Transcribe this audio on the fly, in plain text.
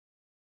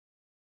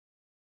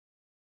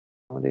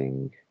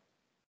Recording.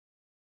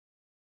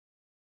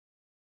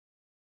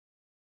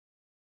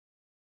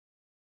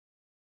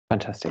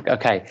 Fantastic.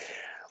 Okay.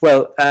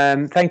 Well,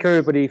 thank you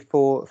everybody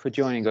for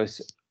joining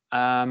us.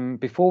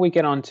 Before we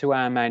get on to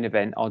our main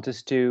event, I'll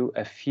just do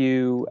a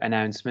few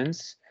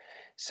announcements.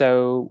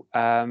 So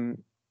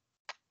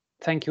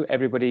thank you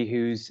everybody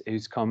who's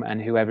come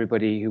and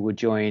everybody who will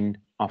join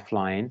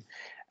offline.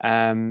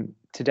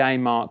 Today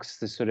marks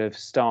the sort of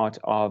start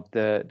of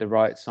the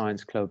RIOTS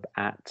Science Club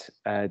at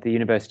the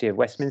University of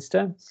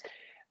Westminster.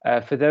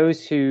 For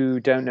those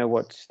who don't know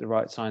what the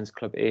RIOTS Science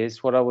Club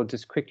is, what I will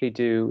just quickly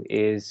do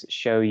is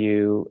show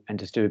you and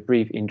just do a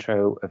brief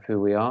intro of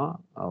who we are.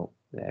 Oh,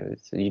 there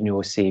is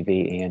your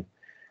CV, Ian,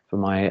 for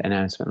my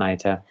announcement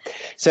later.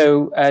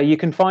 So you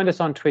can find us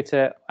on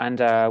Twitter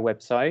and our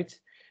website,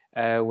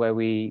 where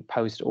we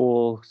post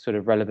all sort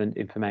of relevant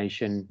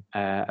information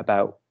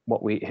about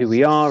who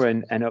we are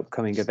and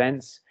upcoming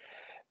events.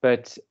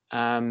 But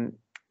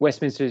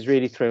Westminster is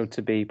really thrilled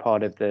to be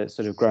part of the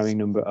sort of growing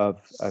number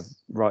of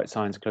RIOTS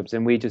Science Clubs,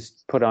 and we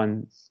just put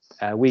on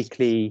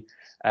weekly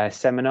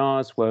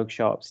seminars,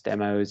 workshops,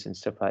 demos, and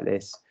stuff like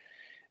this.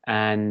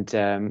 And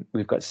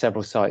we've got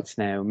several sites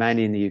now,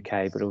 mainly in the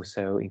UK, but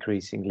also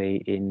increasingly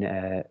in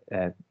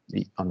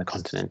on the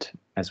continent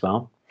as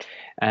well.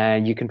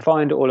 And you can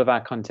find all of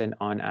our content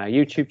on our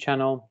YouTube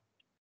channel.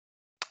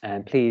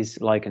 And please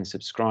like and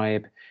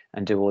subscribe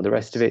and do all the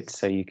rest of it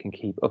so you can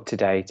keep up to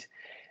date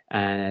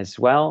as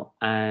well.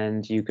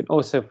 And you can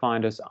also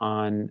find us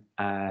on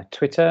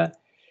Twitter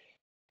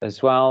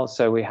as well.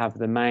 So we have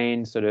the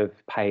main sort of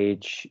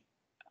page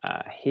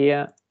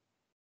here,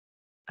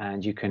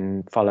 and you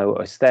can follow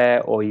us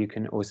there, or you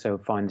can also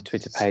find the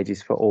Twitter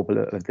pages for all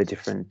of the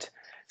different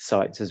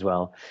sites as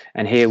well.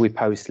 And here we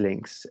post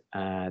links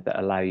that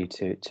allow you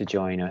to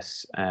join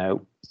us,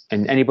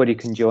 and anybody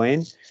can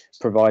join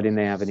providing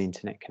they have an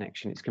internet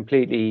connection. It's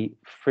completely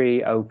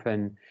free,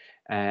 open.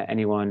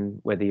 Anyone,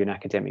 whether you're an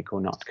academic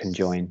or not, can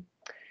join.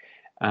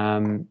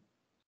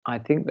 I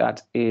think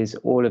that is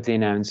all of the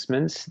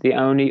announcements. The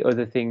only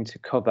other thing to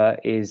cover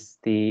is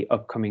the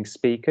upcoming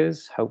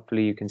speakers.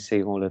 Hopefully you can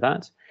see all of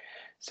that.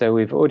 So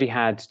we've already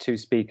had 2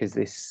 speakers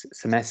this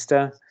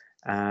semester,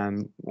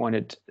 one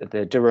at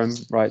the Durham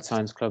RIOTS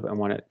Science Club and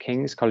one at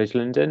King's College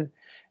London,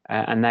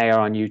 and they are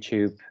on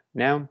YouTube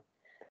now.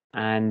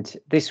 And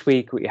this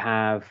week we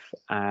have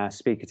a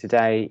speaker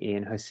today,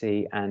 Ian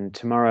Hussey, and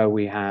tomorrow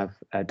we have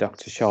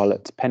Dr.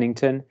 Charlotte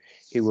Pennington,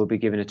 who will be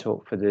giving a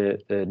talk for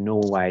the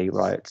Norway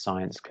RIOTS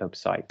Science Club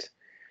site.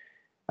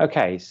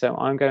 Okay, so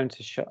I'm going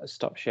to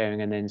stop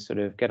sharing and then sort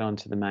of get on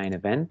to the main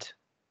event.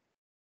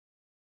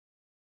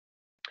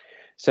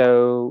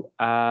 So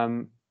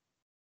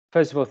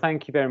first of all,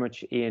 thank you very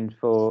much, Ian,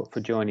 for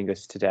joining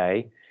us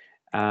today.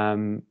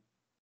 Ian,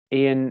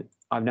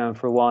 I've known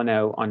for a while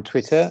now on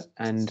Twitter,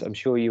 and I'm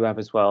sure you have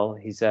as well.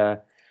 He's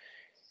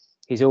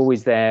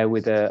always there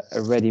with a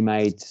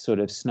ready-made sort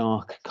of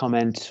snark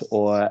comment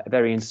or a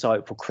very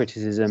insightful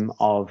criticism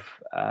of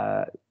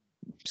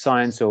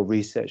science or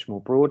research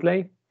more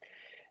broadly.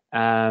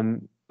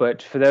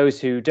 But for those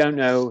who don't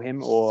know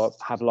him or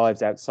have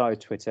lives outside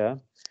Twitter,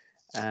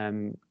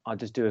 I'll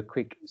just do a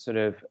quick sort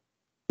of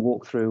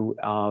walkthrough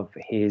of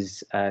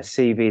his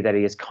CV that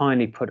he has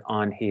kindly put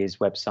on his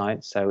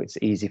website, so it's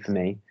easy for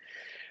me.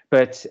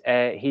 But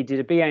he did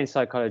a BA in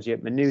psychology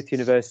at Maynooth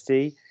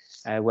University,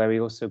 where he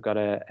also got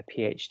a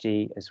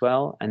PhD as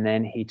well. And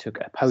then he took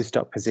a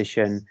postdoc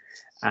position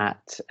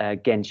at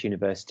Ghent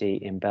University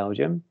in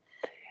Belgium.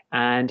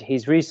 And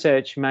his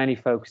research mainly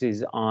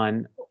focuses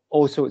on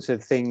all sorts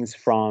of things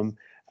from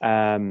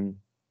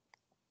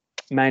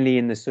mainly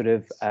in the sort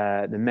of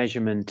the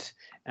measurement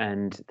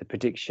and the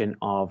prediction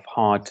of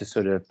hard to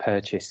sort of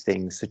purchase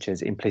things such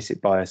as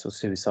implicit bias or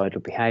suicidal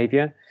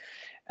behavior.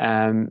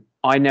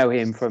 I know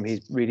him from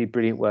his really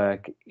brilliant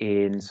work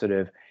in sort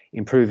of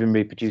improving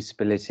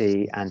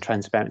reproducibility and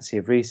transparency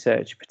of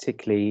research,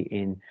 particularly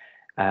in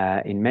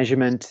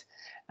measurement.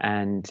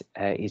 And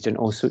he's done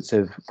all sorts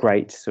of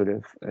great sort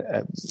of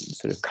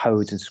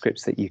codes and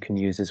scripts that you can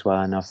use as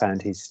well. And I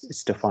found his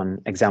stuff on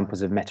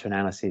examples of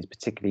meta-analyses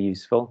particularly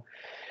useful.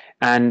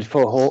 And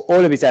for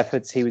all of his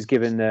efforts, he was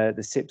given the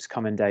SIPS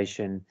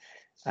Commendation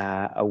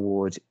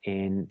Award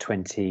in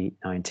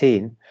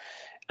 2019.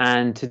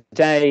 And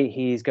today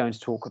he's going to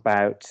talk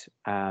about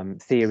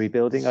theory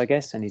building, I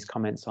guess, and his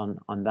comments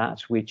on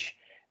that, which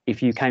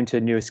if you came to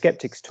a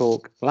Neuroskeptics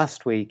talk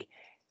last week,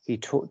 he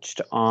touched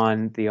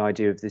on the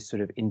idea of this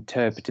sort of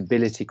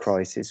interpretability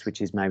crisis, which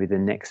is maybe the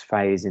next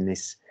phase in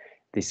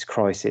this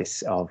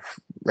crisis of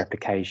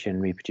replication,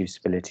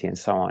 reproducibility, and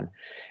so on.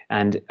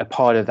 And a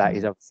part of that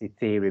is obviously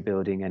theory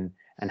building and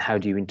how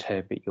do you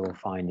interpret your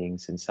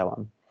findings and so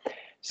on.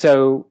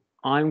 So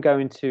I'm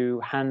going to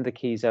hand the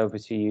keys over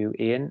to you,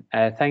 Ian.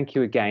 Thank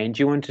you again. Do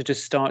you want to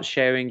just start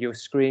sharing your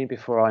screen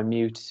before I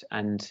mute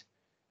and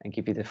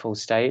give you the full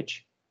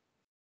stage?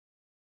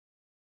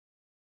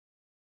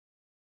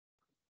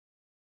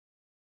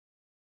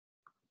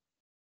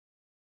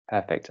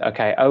 Perfect.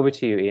 Okay, over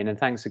to you, Ian, and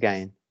thanks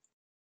again.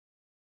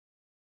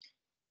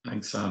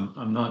 Thanks.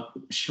 I'm not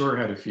sure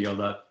how to feel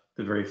that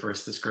the very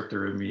first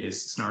descriptor of me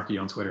is snarky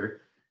on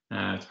Twitter.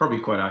 It's probably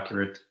quite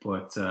accurate,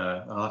 but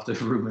I'll have to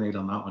ruminate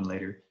on that one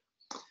later.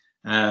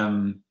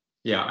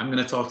 Yeah, I'm going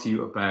to talk to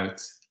you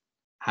about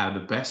how the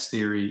best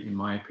theory, in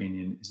my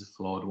opinion, is a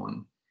flawed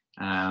one.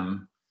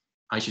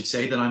 I should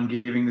say that I'm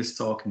giving this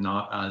talk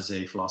not as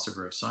a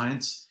philosopher of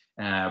science,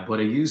 but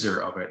a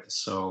user of it.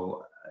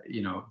 So,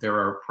 you know, there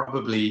are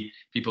probably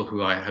people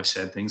who I have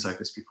said things like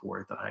this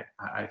before that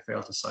I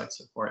fail to cite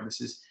so far.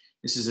 This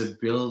is a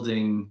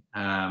building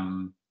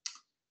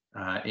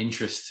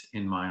interest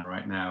in mine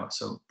right now.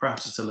 So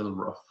perhaps it's a little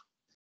rough.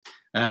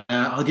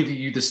 I'll give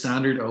you the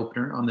standard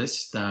opener on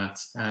this, that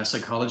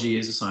psychology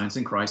is a science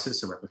in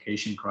crisis, a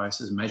replication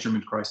crisis, a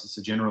measurement crisis,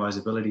 a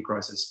generalizability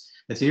crisis,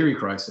 a theory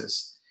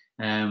crisis,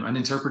 an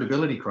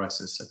interpretability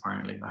crisis,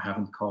 apparently. I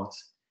haven't caught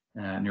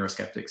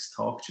neuroskeptics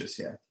talk just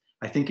yet.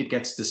 I think it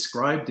gets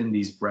described in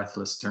these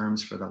breathless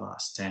terms for the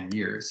last 10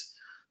 years.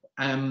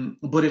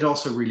 But it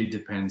also really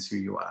depends who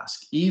you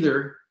ask.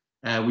 Either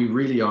we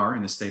really are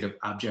in a state of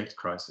abject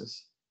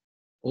crisis,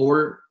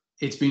 or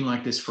it's been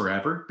like this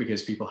forever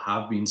because people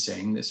have been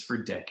saying this for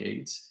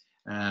decades,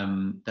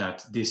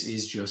 that this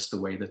is just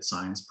the way that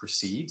science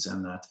proceeds,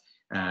 and that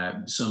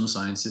some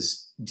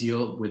sciences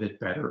deal with it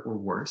better or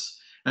worse,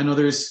 and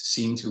others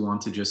seem to want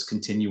to just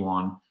continue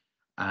on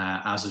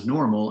as is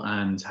normal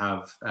and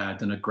have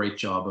done a great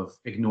job of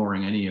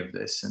ignoring any of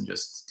this and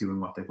just doing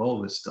what they've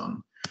always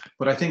done.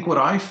 But I think what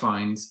I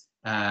find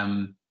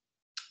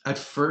at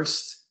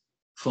first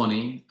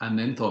funny and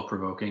then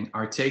thought-provoking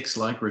are takes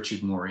like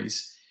Richard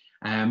Morey's,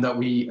 that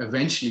we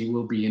eventually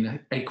will be in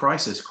a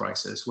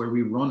crisis where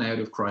we run out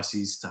of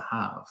crises to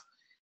have.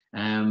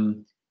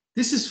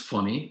 This is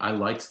funny. I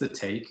liked the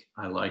take.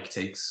 I like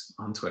takes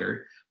on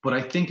Twitter, but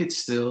I think it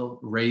still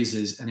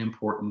raises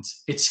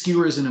it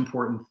skewers an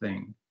important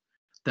thing,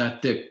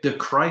 that the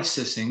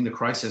crisising, the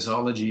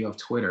crisisology of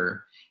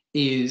Twitter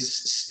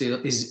is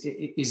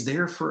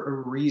there for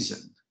a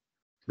reason,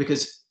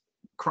 because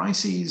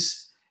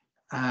crises,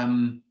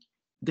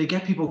 they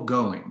get people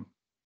going.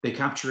 They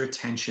capture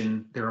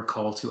attention. They're a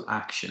call to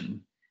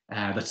action,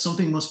 that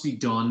something must be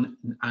done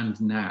and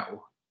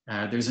now.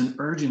 There's an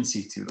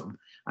urgency to them.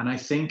 And I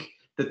think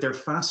that they're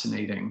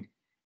fascinating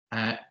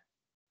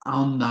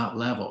on that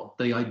level,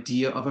 the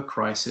idea of a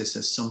crisis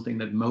as something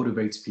that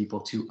motivates people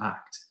to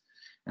act.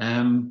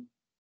 And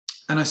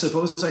I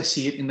suppose I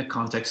see it in the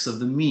context of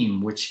the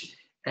meme, which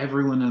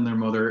everyone and their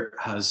mother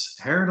has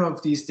heard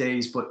of these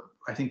days, but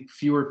I think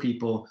fewer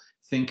people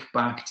think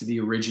back to the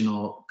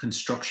original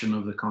construction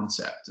of the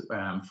concept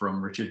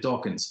from Richard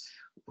Dawkins,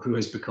 who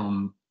has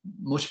become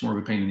much more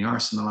of a pain in the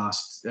arse in the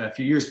last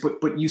few years,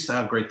 but used to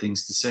have great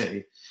things to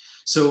say.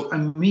 So a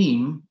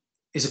meme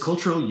is a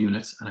cultural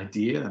unit, an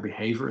idea, a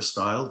behavior, a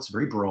style. It's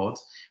very broad,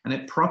 and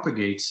it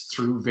propagates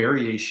through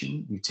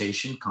variation,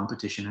 mutation,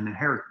 competition, and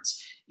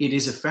inheritance. It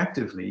is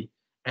effectively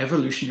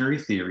evolutionary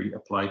theory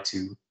applied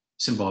to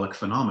symbolic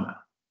phenomena.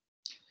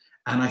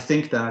 And I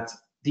think that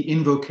the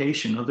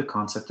invocation of the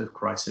concept of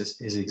crisis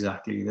is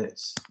exactly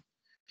this.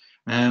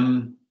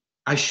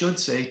 I should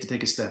say, to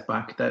take a step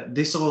back, that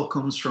this all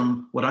comes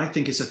from what I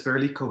think is a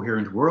fairly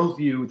coherent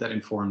worldview that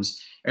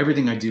informs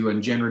everything I do,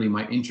 and generally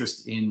my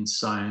interest in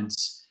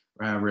science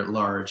writ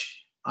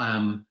large,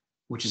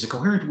 which is a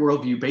coherent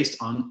worldview based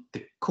on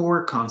the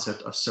core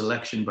concept of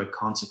selection by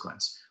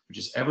consequence, which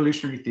is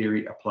evolutionary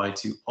theory applied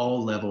to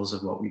all levels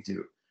of what we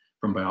do,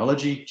 from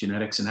biology,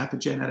 genetics, and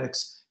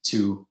epigenetics,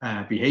 to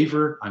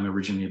behavior. I'm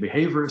originally a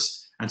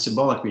behaviorist, and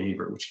symbolic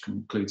behavior, which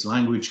includes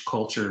language,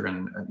 culture,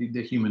 and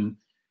the human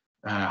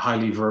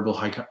highly verbal,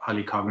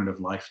 highly cognitive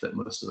life that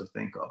most of us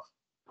think of.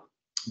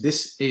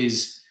 This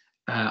is,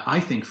 I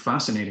think,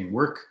 fascinating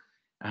work.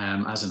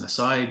 As an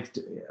aside,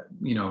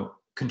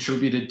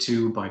 contributed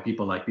to by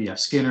people like B.F.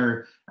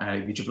 Skinner,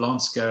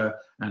 Jablonska,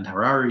 and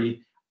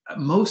Harari,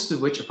 most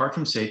of which, apart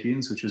from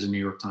 *Sapiens*, which was a New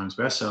York Times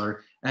bestseller,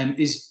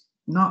 is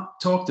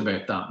not talked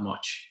about that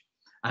much.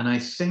 And I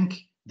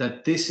think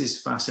that this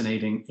is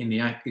fascinating in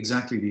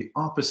exactly the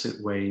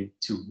opposite way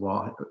to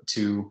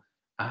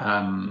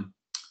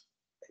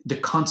the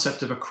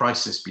concept of a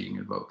crisis being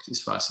invoked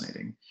is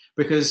fascinating,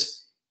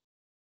 because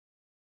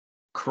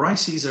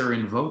crises are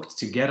invoked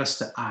to get us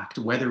to act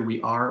whether we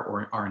are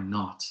or are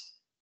not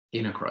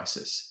in a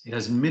crisis. It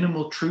has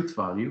minimal truth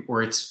value,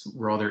 or its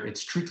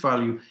truth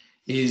value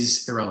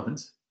is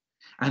irrelevant.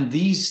 And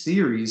these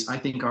theories, I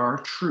think, are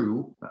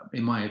true,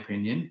 in my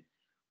opinion,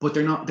 but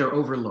they're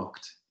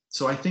overlooked.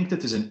 So I think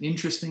that there's an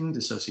interesting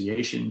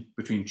dissociation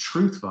between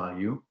truth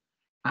value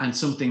and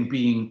something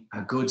being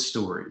a good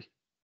story.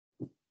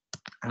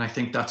 And I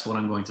think that's what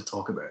I'm going to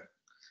talk about.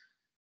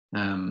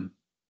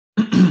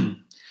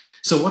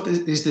 So what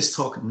is this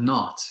talk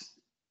not?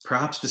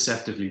 Perhaps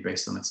deceptively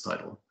based on its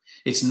title.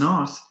 It's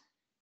not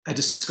a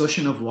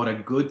discussion of what a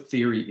good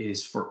theory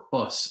is for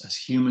us as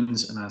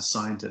humans and as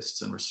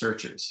scientists and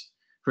researchers.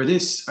 For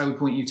this, I would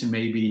point you to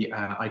maybe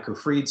Eiko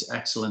Fried's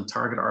excellent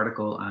Target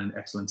article and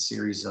excellent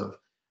series of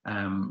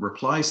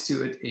replies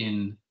to it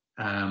in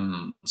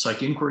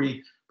Psych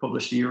Inquiry,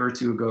 published a year or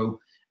two ago,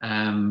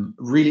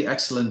 Really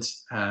excellent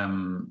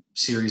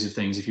series of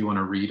things if you want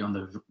to read on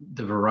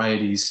the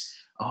varieties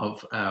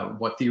of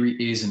what theory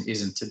is and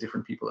isn't to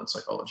different people in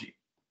psychology.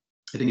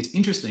 I think it's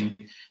interesting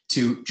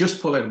to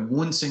just pull out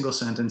one single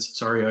sentence,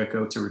 sorry,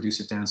 Aiko, to reduce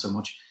it down so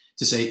much,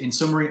 to say, in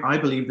summary, I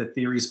believe that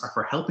theories are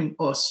for helping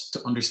us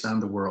to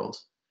understand the world,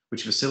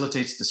 which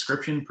facilitates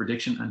description,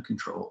 prediction, and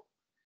control.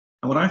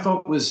 And what I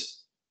thought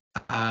was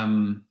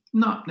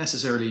not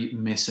necessarily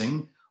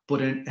missing,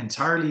 but an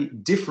entirely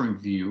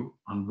different view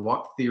on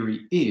what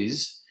theory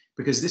is,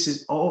 because this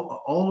is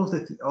all of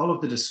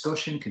the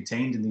discussion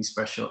contained in these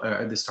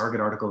this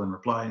target article and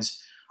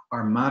replies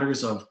are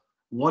matters of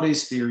what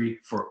is theory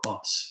for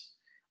us.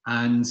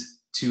 And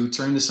to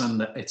turn this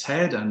on its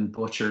head and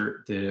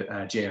butcher the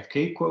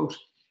JFK quote,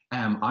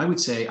 I would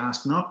say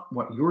ask not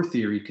what your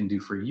theory can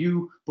do for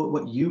you, but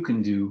what you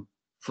can do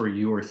for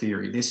your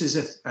theory. This is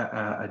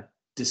a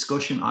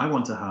discussion I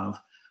want to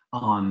have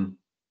on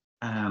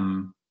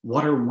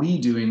what are we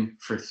doing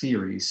for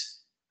theories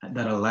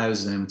that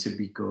allows them to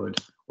be good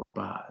or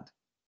bad.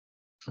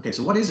 Okay,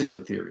 so what is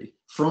a theory?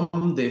 From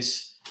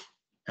this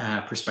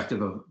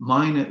perspective of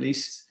mine, at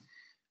least,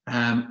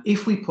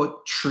 if we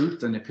put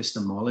truth and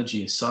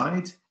epistemology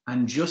aside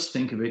and just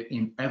think of it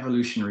in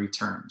evolutionary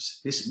terms,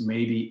 this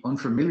may be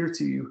unfamiliar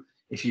to you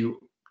if you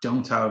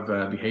don't have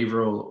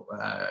behavioral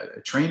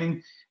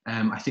training.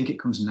 I think it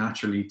comes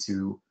naturally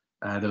to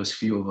those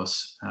few of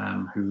us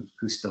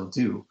who still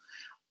do.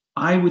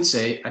 I would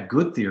say a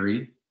good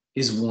theory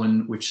is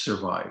one which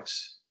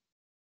survives.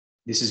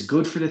 This is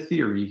good for the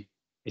theory.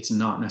 It's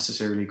not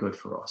necessarily good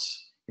for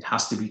us. It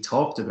has to be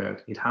talked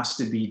about. It has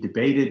to be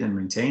debated and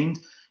maintained,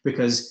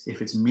 because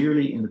if it's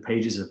merely in the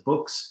pages of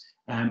books,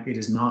 it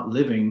is not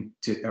living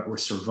to or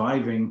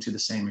surviving to the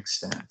same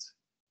extent.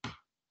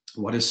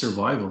 What is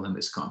survival in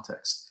this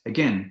context?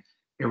 Again,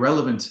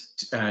 irrelevant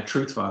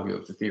truth value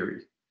of the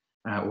theory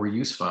or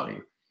use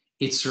value.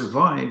 It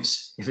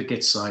survives if it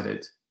gets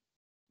cited.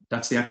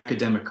 That's the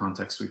academic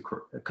context we've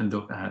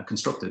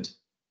constructed.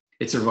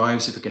 It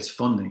survives if it gets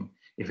funding,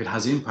 if it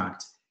has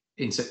impact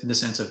in the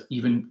sense of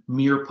even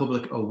mere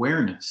public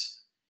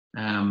awareness.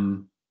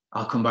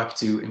 I'll come back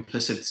to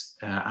implicit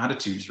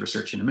attitudes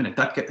research in a minute.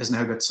 That has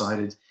now got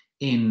cited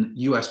in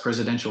US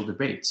presidential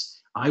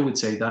debates. I would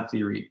say that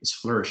theory is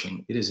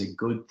flourishing. It is a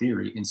good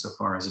theory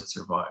insofar as it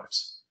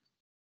survives.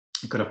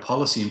 It could have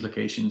policy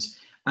implications.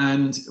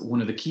 And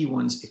one of the key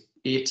ones,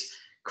 it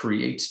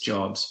creates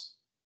jobs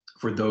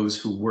for those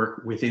who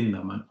work within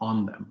them and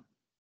on them.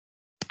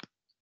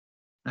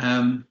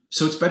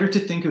 So it's better to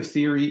think of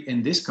theory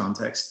in this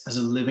context as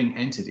a living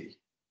entity.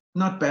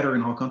 Not better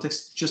in all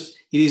contexts, just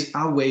it is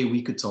a way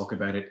we could talk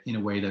about it in a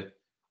way that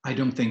I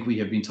don't think we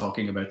have been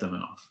talking about them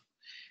enough.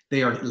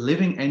 They are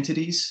living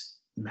entities,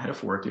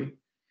 metaphorically.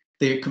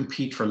 They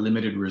compete for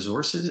limited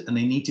resources and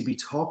they need to be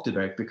talked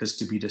about, because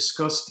to be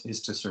discussed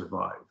is to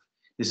survive.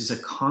 This is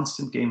a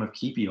constant game of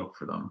keepy up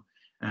for them.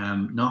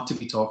 Not to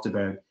be talked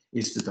about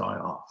is to die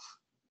off.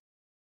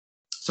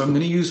 So I'm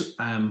going to use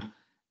an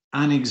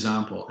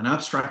example, an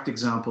abstract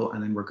example,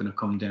 and then we're going to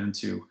come down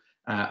to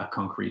a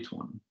concrete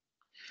one.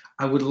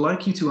 I would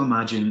like you to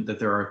imagine that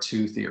there are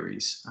two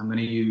theories. I'm going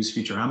to use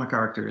Futurama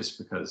characters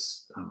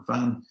because I'm a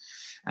fan.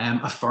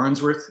 A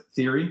Farnsworth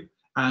theory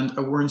and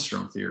a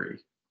Wernstrom theory.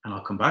 And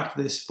I'll come back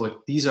to this,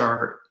 but these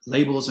are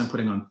labels I'm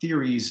putting on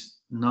theories,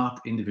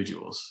 not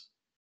individuals.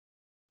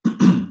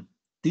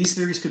 These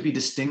theories could be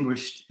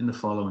distinguished in the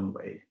following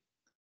way.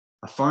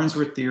 A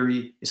Farnsworth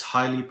theory is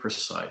highly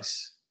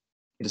precise.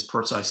 It has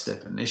precise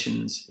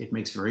definitions. It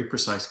makes very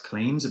precise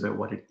claims about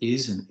what it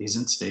is and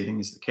isn't stating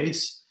is the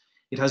case.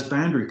 It has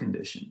boundary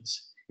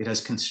conditions. It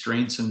has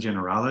constraints on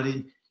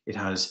generality. It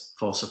has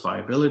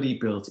falsifiability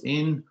built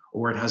in,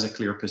 or it has a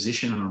clear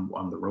position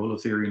on the role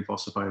of theory and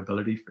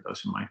falsifiability, for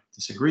those who might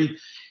disagree.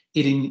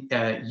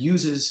 It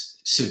uses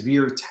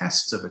severe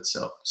tests of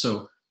itself.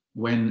 So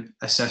when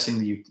assessing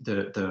the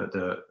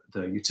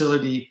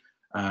utility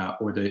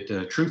or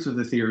the truth of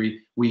the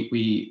theory,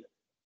 we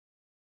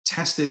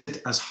test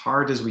it as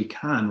hard as we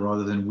can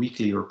rather than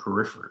weakly or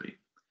peripherally.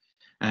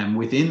 And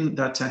within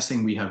that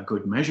testing, we have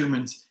good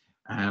measurement.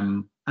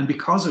 And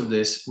because of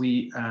this,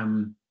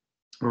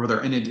 or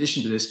rather, in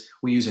addition to this,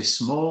 we use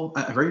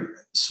a very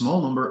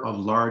small number of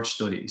large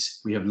studies.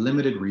 We have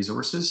limited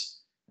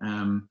resources.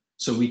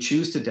 So we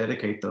choose to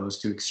dedicate those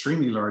to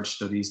extremely large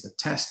studies that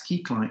test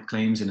key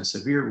claims in a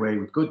severe way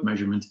with good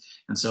measurement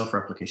and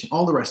self-replication,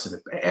 all the rest of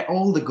it,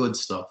 all the good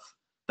stuff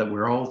that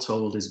we're all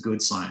told is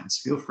good science.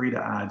 Feel free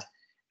to add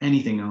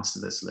anything else to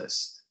this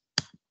list.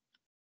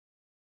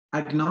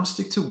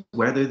 Agnostic to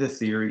whether the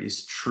theory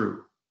is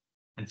true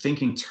and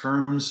thinking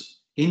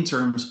in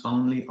terms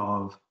only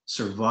of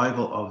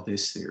survival of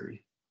this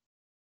theory.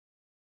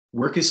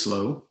 Work is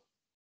slow.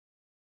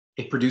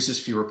 It produces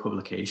fewer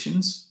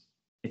publications.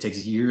 It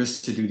takes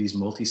years to do these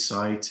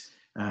multi-site,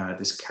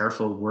 this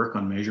careful work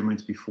on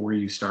measurement before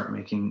you start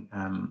making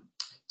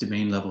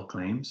domain level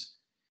claims.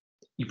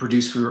 You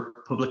produce fewer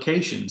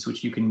publications,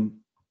 which you can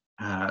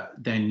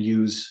then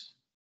use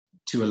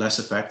to a less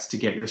effect to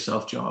get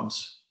yourself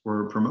jobs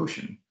or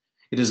promotion.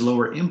 It has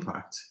lower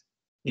impact.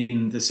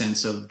 in the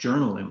sense of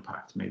journal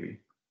impact, maybe.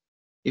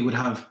 It would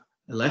have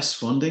less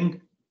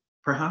funding,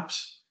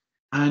 perhaps,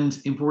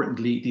 and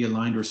importantly, the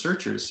aligned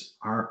researchers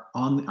are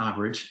on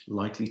average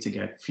likely to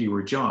get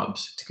fewer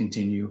jobs to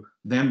continue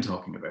them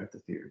talking about the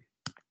theory.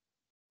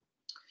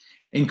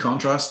 In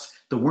contrast,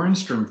 the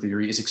Wernstrom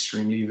theory is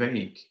extremely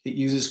vague. It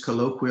uses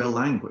colloquial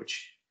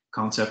language,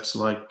 concepts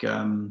like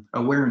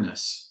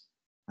awareness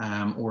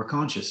or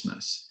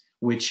consciousness,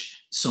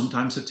 which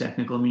sometimes have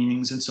technical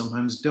meanings and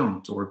sometimes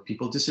don't, or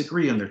people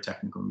disagree on their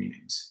technical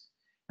meanings.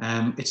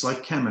 It's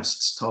like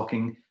chemists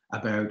talking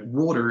about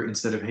water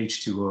instead of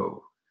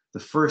H2O. The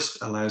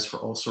first allows for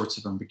all sorts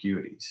of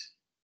ambiguities.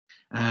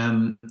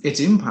 Its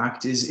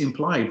impact is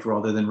implied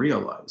rather than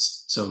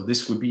realized. So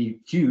this would be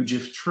huge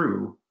if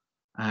true,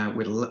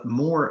 with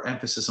more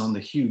emphasis on the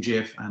huge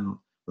if and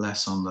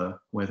less on the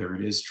whether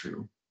it is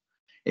true.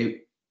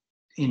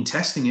 In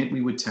testing it,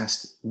 we would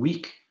test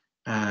weak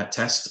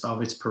tests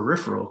of its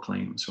peripheral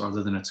claims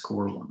rather than its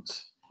core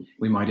ones.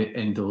 We might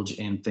indulge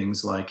in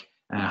things like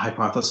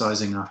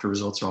hypothesizing after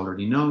results are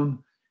already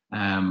known,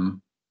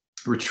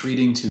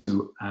 retreating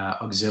to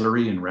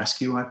auxiliary and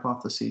rescue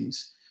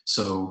hypotheses.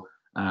 So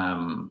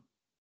adding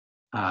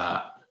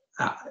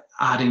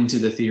to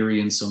the theory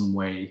in some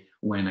way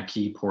when a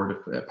key part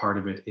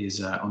of it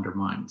is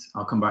undermined.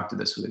 I'll come back to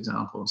this with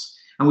examples.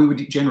 And we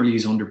would generally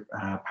use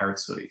parrot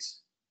studies.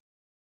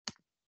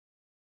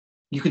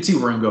 You can see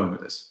where I'm going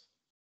with this.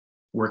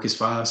 Work is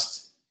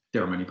fast.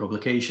 There are many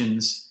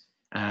publications.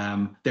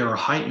 There are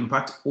high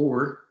impact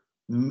or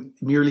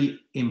merely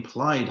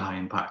implied high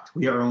impact.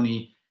 We are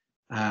only,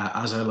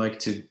 as I like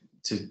to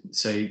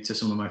say to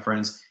some of my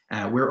friends,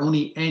 we're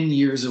only N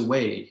years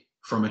away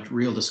from a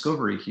real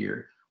discovery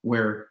here,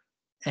 where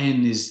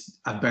N is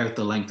about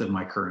the length of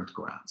my current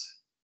grant.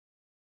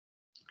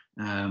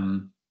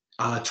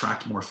 I'll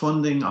attract more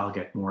funding, I'll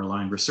get more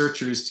aligned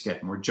researchers to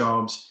get more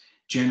jobs.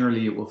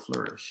 Generally, it will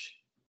flourish.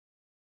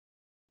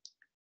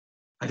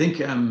 I think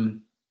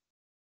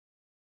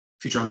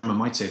Futurama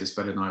might say this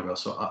better than I will,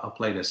 so I'll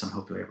play this and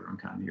hopefully everyone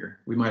can hear.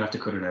 We might have to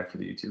cut it out for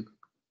the YouTube.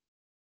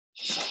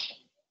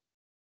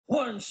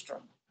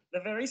 Wernstrom, the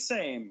very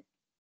same.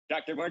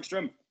 Dr.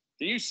 Wernstrom,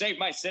 can you save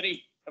my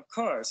city? Of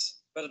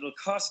course, but it'll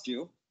cost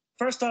you.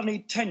 First, I'll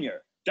need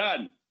tenure.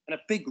 Done. And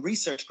a big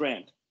research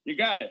grant. You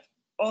got it.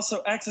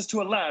 Also, access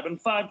to a lab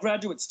and 5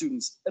 graduate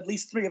students, at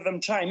least 3 of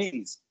them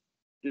Chinese.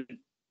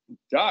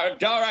 All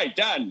right,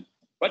 done.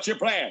 What's your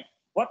plan?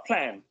 What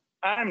plan?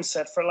 I'm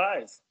set for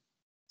life.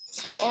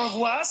 Au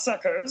revoir,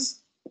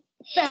 suckers.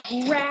 That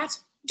rat,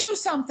 do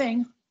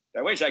something.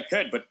 I wish I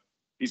could, but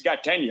he's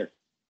got tenure.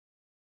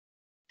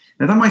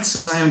 Now that might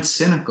sound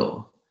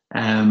cynical,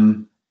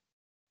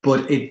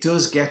 but it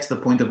does get to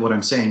the point of what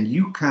I'm saying.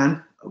 You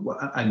can,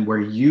 and where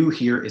you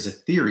here is a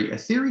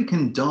theory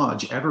can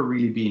dodge ever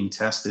really being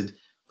tested,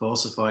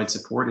 falsified,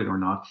 supported or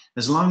not,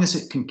 as long as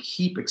it can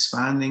keep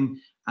expanding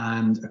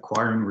and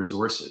acquiring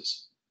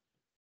resources.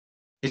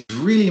 It's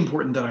really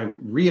important that I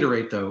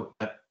reiterate, though,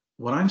 that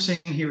what I'm saying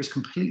here is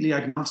completely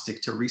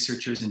agnostic to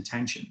researchers'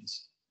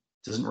 intentions.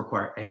 It doesn't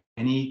require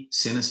any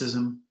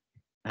cynicism,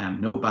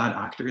 no bad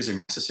actors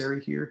are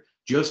necessary here.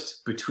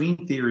 Just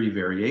between theory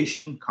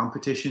variation,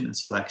 competition, and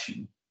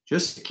selection.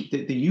 Just keep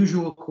the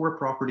usual core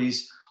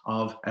properties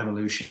of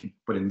evolution,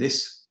 but in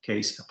this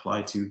case,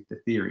 applied to the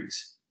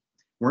theories.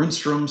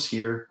 Wernstrom's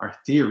here are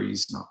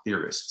theories, not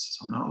theorists.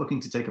 So I'm not looking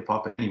to take a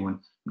pop at anyone.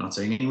 I'm not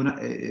saying anyone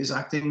is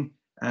acting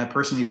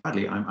personally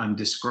badly. I'm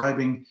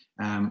describing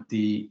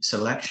the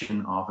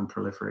selection of and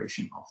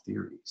proliferation of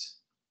theories.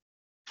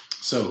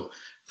 So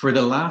for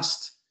the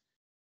last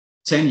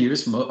 10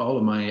 years, all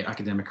of my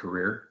academic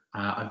career,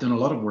 I've done a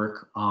lot of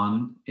work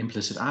on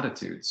implicit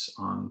attitudes,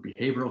 on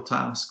behavioral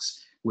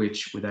tasks,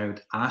 which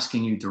without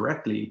asking you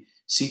directly,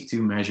 seek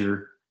to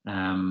measure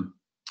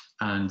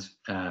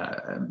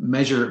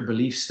measure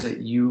beliefs that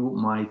you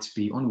might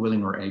be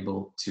unwilling or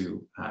able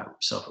to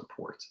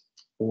self-report,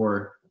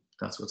 or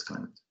that's what's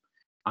claimed.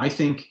 I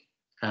think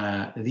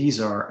these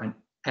are an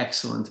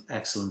excellent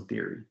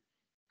theory.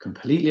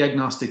 Completely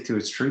agnostic to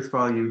its truth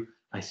value,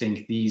 I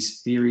think these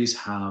theories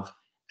have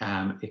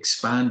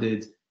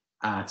expanded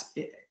at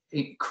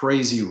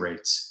crazy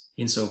rates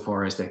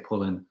insofar as they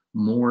pull in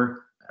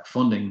more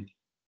funding,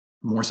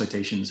 more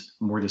citations,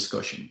 more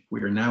discussion.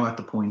 We are now at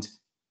the point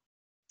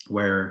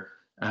where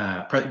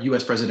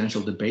US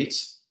presidential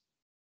debates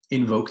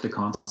invoke the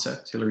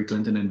concept. Hillary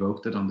Clinton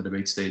invoked it on the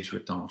debate stage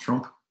with Donald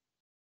Trump,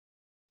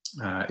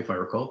 if I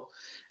recall.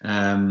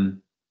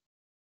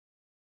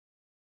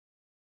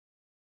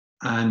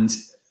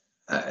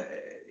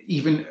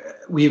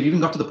 We have even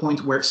got to the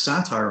point where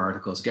satire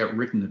articles get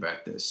written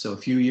about this. So a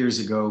few years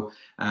ago,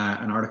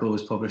 an article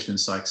was published in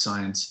Psych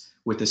Science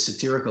with a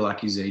satirical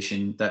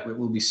accusation that it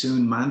will be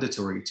soon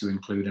mandatory to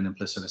include an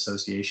implicit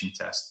association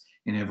test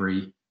in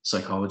every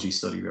psychology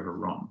study you've ever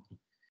run.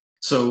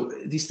 So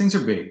these things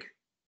are big.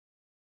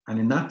 And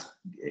in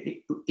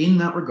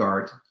that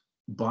regard,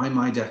 by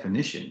my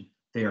definition,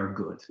 they are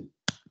good.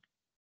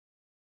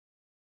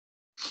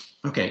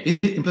 Okay,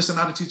 implicit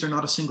attitudes are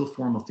not a single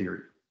formal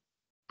theory,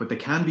 but they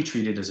can be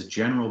treated as a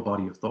general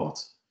body of thought.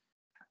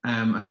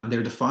 And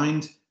they're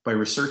defined by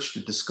research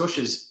that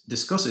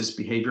discusses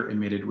behavior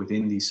emitted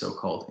within these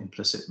so-called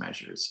implicit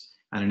measures.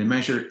 And in a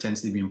measure, it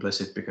tends to be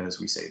implicit because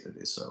we say that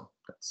it is so.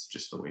 That's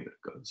just the way that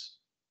it goes.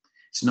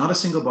 It's not a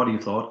single body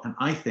of thought, and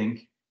I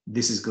think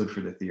this is good for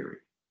the theory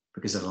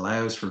because it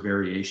allows for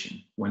variation.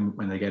 When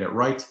they get it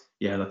right,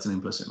 yeah, that's an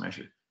implicit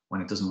measure.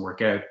 When it doesn't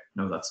work out,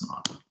 no, that's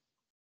not.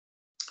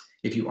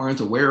 If you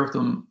aren't aware of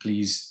them,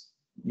 please,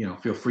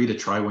 feel free to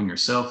try one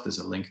yourself. There's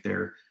a link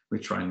there. We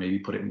try and maybe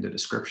put it in the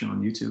description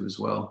on YouTube as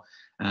well.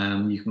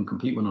 You can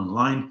complete one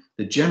online.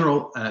 The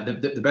general,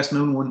 the best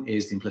known one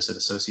is the implicit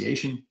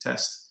association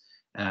test.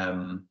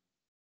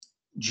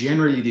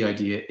 Generally, the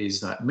idea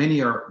is that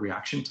many are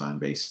reaction time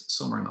based,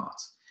 some are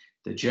not.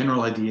 The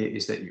general idea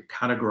is that you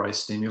categorize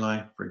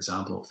stimuli, for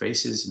example,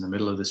 faces in the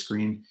middle of the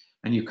screen,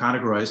 and you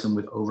categorize them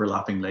with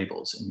overlapping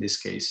labels. In this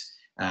case,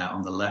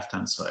 on the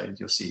left-hand side,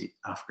 you'll see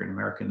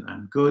African-American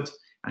and good,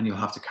 and you'll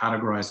have to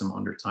categorize them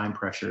under time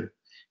pressure.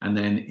 And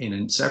then in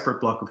a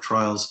separate block of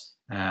trials,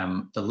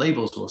 the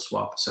labels will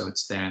swap. So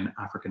it's then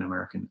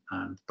African-American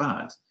and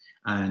bad.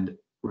 And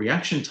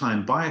reaction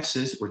time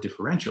biases or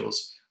differentials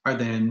are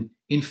then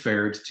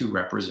inferred to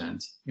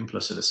represent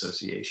implicit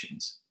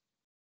associations.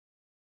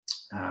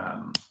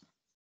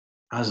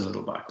 As a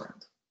little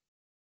background.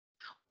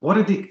 What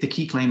are the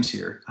key claims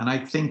here? And I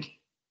think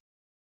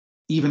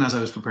even as I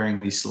was preparing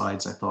these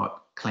slides, I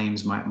thought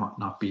claims might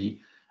not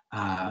be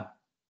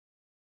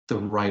the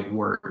right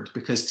word,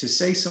 because to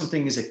say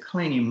something is a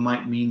claim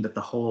might mean that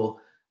the whole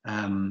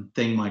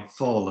thing might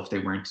fall if they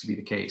weren't to be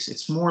the case.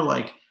 It's more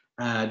like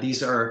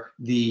these are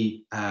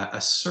the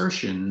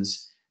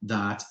assertions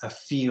that a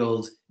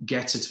field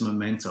gets its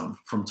momentum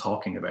from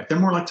talking about. They're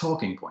more like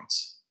talking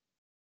points.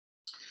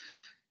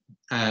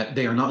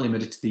 They are not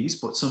limited to these,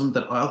 but some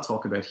that I'll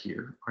talk about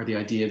here are the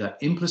idea that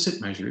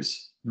implicit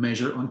measures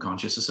measure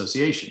unconscious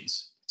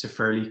associations. It's a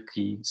fairly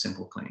key,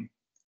 simple claim.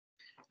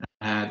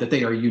 That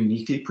they are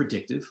uniquely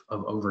predictive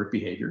of overt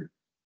behavior,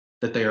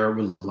 that they are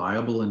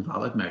reliable and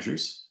valid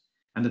measures,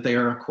 and that they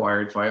are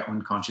acquired via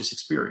unconscious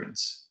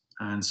experience.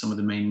 And some of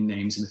the main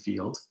names in the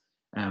field,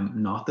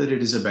 not that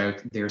it is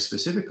about their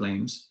specific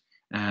claims,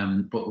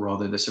 but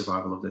rather the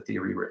survival of the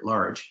theory writ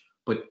large.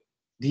 But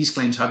these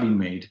claims have been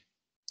made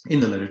in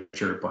the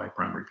literature by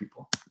primary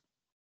people.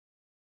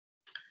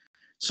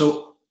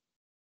 So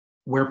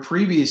where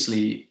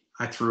previously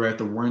I threw out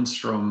the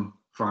Wernstrom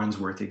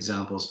Farnsworth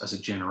examples as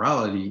a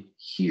generality,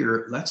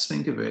 here let's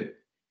think of it,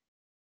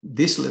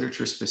 this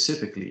literature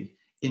specifically,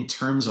 in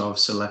terms of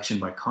selection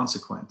by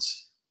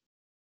consequence,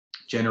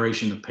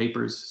 generation of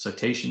papers,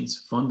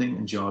 citations, funding,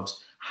 and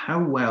jobs.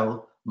 How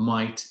well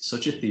might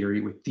such a theory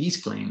with these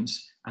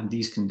claims and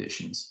these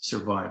conditions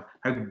survive?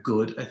 How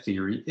good a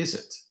theory is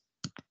it?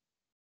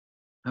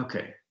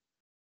 Okay.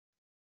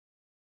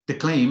 The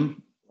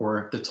claim,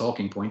 or the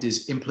talking point,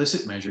 is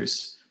implicit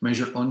measures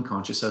measure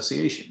unconscious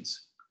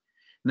associations.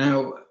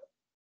 Now,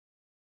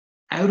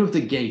 out of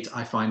the gate,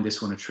 I find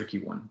this one a tricky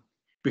one,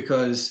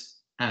 because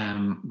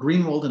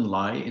Greenwald and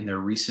Lai, in their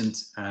recent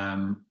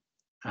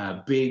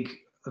big,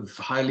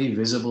 highly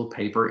visible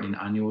paper in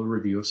Annual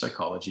Review of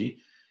Psychology,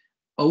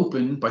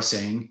 open by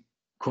saying,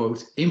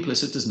 quote,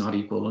 implicit does not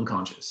equal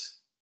unconscious.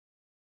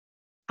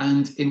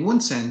 And in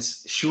one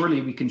sense,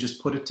 surely we can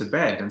just put it to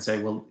bed and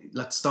say, well,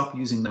 let's stop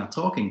using that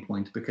talking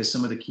point because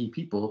some of the key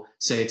people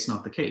say it's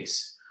not the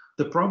case.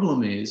 The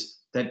problem is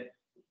that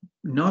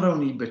not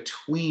only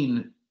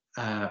between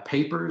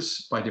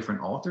papers by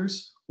different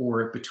authors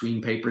or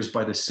between papers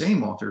by the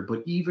same author,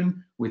 but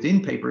even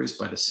within papers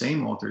by the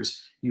same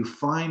authors, you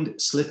find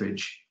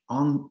slippage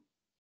on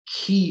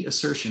key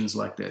assertions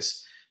like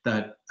this,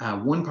 that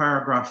one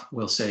paragraph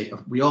will say,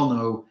 we all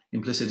know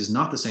implicit is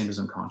not the same as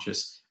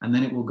unconscious, and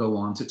then it will go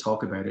on to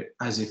talk about it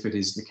as if it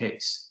is the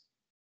case.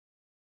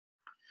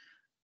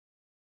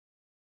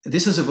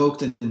 This has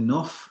evoked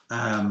enough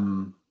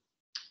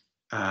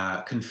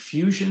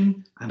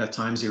confusion and at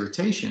times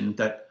irritation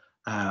that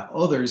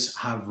others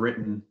have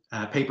written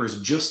papers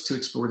just to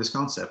explore this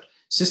concept.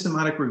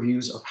 Systematic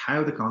reviews of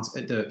how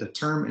the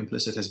term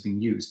implicit has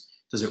been used.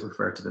 Does it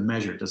refer to the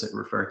measure? Does it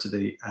refer to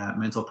the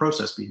mental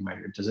process being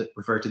measured? Does it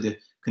refer to the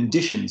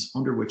conditions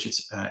under which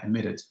it's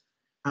emitted?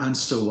 And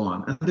so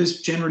on. And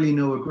there's generally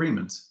no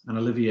agreement. And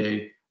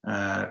Olivier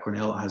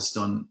Cornell has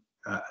done,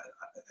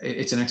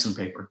 it's an excellent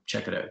paper,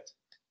 check it out.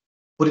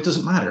 But it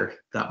doesn't matter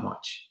that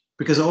much,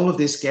 because all of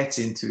this gets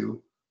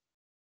into,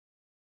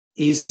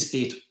 is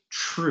it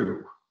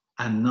true,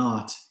 and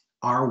not,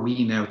 are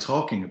we now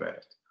talking about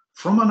it?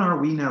 From an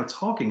are we now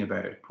talking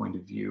about it point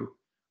of view,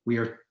 we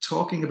are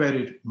talking about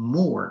it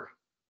more.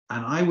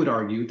 And I would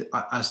argue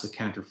that, as the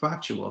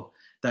counterfactual,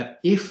 that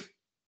if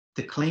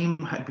the claim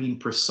had been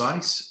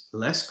precise,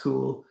 less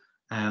cool,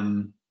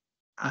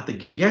 at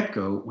the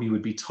get-go, we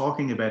would be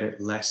talking about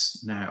it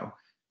less now.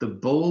 The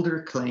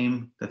bolder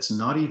claim that's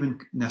not even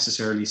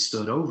necessarily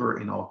stood over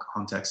in all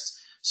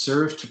contexts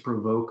serves to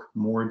provoke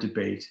more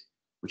debate,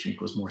 which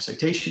equals more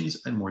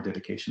citations and more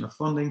dedication of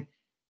funding.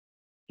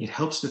 it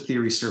helps the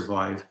theory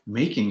survive,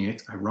 making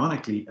it,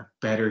 ironically, a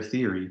better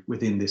theory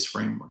within this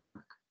framework.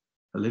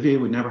 Olivier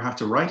would never have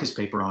to write his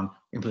paper on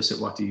implicit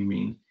what do you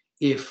mean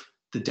if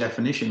the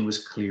definition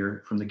was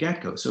clear from the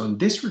get-go. So in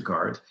this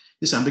regard,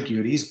 this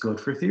ambiguity is good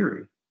for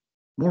theory.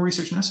 More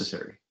research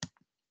necessary.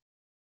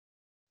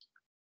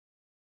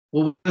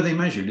 Well, what do they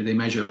measure? Do they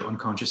measure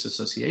unconscious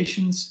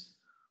associations?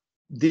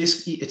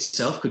 This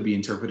itself could be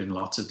interpreted in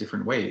lots of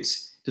different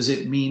ways. Does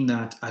it mean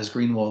that, as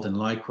Greenwald and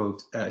Lai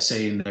quote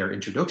say in their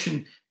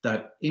introduction,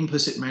 that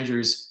implicit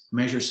measures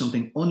measure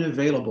something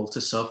unavailable to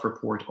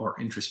self-report or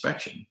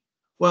introspection?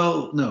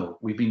 Well, no.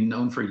 We've been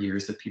known for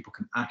years that people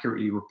can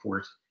accurately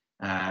report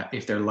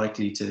if they're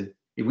likely to.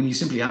 When you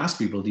simply ask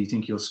people, do you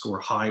think you'll score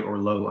high or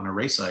low on a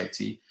race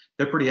IIT?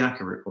 They're pretty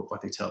accurate with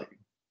what they tell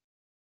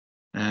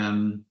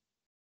you.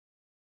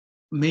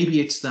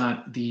 Maybe it's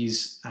that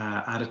these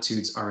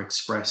attitudes are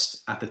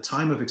expressed at the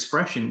time of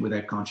expression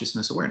without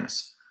consciousness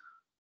awareness.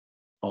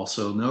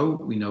 Also, no,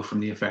 we know from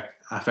the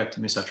affect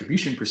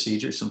misattribution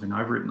procedure, something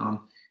I've written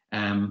on,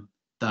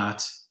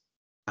 that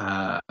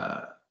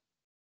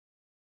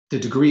the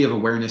degree of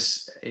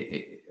awareness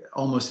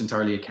almost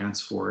entirely accounts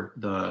for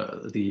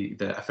the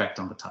effect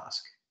on the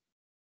task.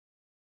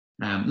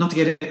 I'm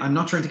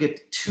not trying to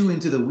get too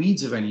into the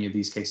weeds of any of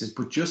these cases,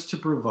 but just to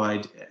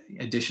provide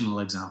additional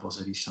examples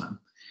at each time.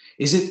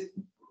 Is it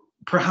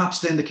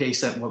perhaps then the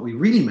case that what we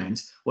really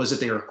meant was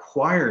that they are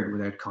acquired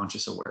without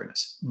conscious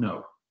awareness?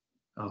 No,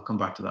 I'll come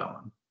back to that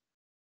one.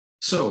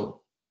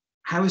 So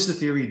how is the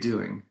theory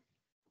doing?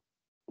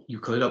 You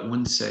could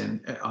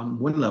on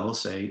one level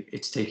say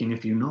it's taking a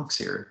few knocks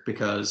here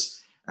because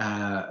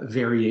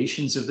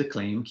variations of the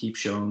claim keep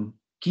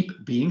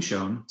being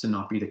shown to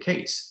not be the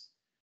case.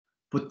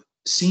 But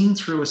seen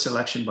through a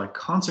selection by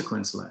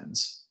consequence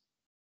lens,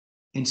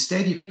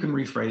 instead you can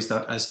rephrase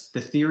that as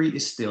the theory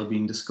is still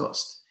being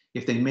discussed.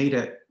 If they made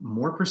a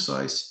more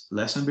precise,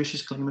 less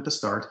ambitious claim at the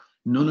start,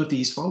 none of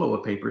these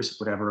follow-up papers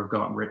would ever have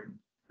gotten written.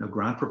 No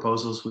grant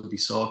proposals would be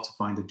sought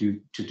to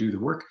do the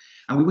work,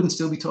 and we wouldn't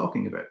still be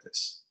talking about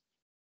this.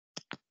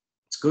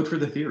 It's good for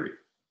the theory,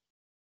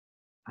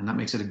 and that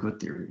makes it a good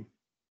theory.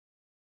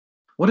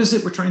 What is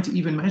it we're trying to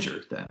even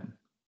measure then?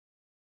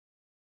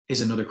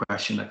 Is another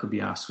question that could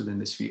be asked within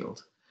this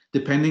field.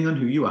 Depending on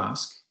who you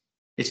ask,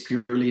 it's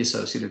purely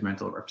associative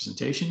mental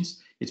representations.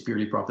 It's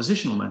purely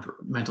propositional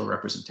mental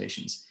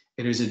representations.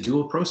 It is a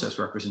dual process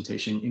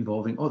representation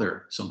involving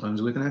other,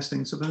 sometimes with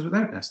nesting, sometimes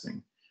without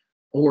nesting.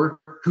 Or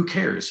who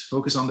cares?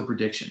 Focus on the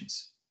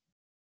predictions.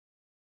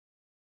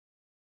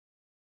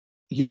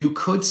 You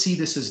could see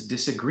this as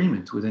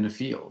disagreement within a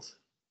field,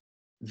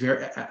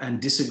 and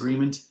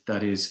disagreement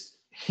that is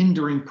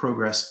hindering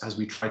progress as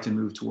we try to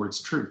move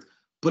towards truth,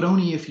 but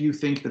only if you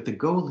think that the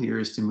goal here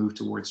is to move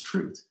towards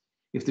truth.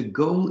 If the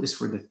goal is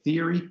for the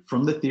theory,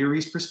 from the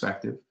theory's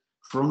perspective,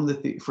 for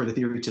the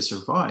theory to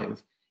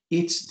survive,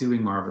 it's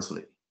doing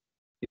marvelously.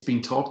 It's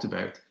being talked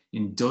about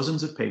in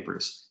dozens of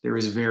papers. There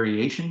is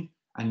variation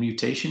and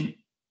mutation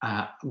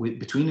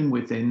between and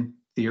within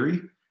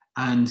theory,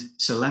 and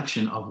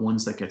selection of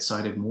ones that get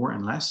cited more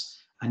and less.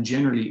 And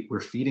generally, we're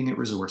feeding it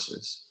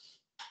resources.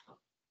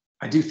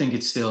 I do think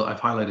it's still,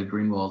 I've highlighted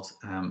Greenwald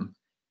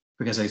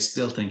because I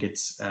still think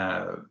it's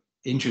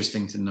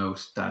interesting to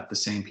note that the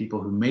same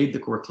people who made the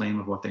core claim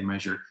of what they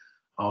measure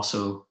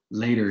also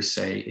later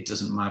say it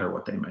doesn't matter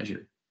what they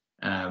measure.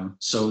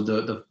 So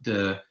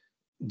the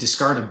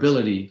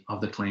discardability of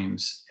the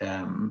claims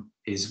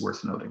is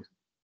worth noting.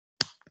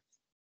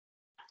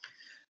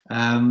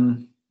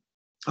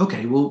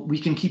 Okay, well, we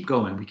can keep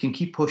going. We can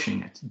keep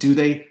pushing it. Do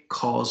they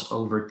cause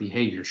overt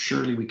behavior?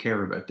 Surely we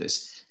care about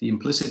this. The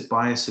implicit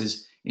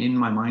biases in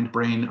my mind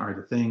brain are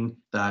the thing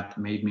that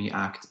made me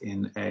act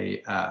in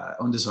a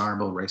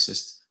undesirable,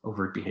 racist,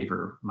 overt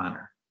behavior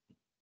manner.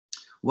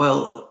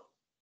 Well,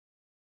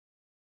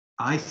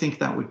 I think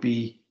that would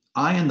be,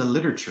 I and the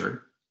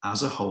literature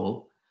as a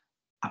whole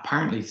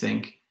apparently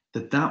think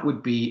that that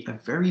would be a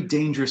very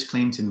dangerous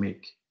claim to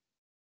make.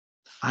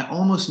 I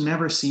almost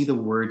never see the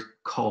word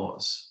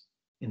cause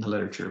in the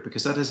literature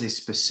because that is a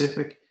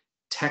specific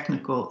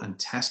technical and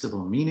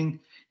testable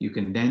meaning. You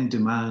can then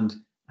demand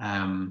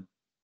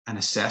an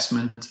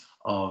assessment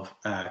of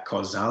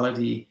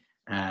causality.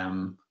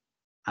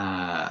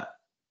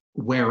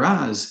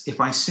 Whereas if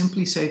I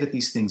simply say that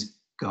these things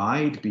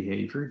guide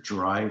behavior,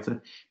 drive it,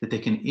 that they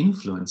can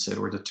influence it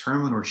or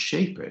determine or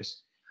shape it,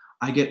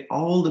 I get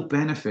all the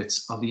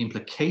benefits of the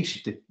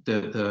implication,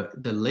 the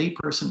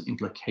layperson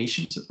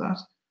implications of that,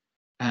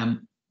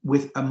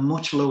 with a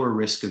much lower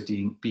risk of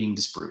being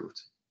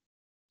disproved.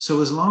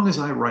 So as long as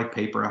I write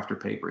paper after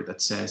paper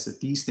that says that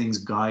these things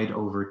guide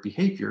overt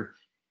behavior,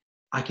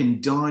 I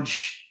can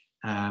dodge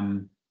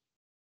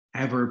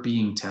ever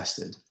being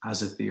tested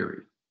as a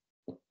theory.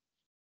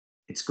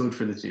 It's good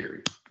for the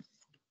theory.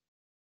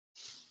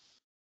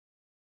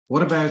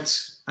 What about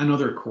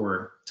another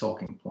core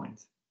talking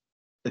point?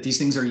 That these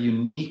things are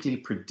uniquely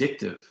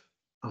predictive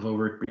of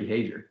overt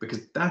behavior,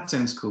 because that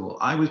sounds cool.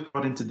 I was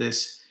brought into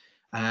this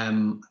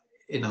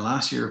in the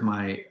last year of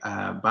my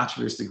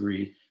bachelor's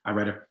degree. I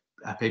read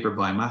a paper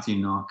by Matthew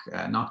Knock,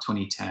 Knock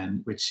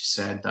 2010, which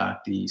said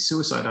that the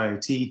suicide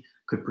IoT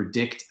could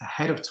predict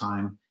ahead of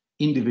time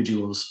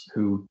individuals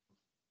who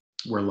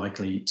were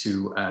likely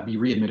to be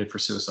readmitted for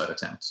suicide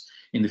attempts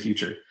in the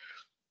future,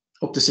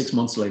 up to 6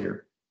 months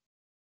later.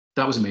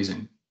 That was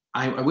amazing.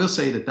 I will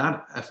say that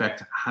that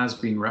effect has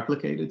been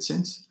replicated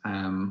since,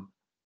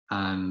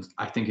 and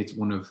I think it's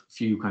one of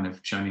few kind of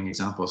shining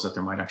examples that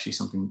there might actually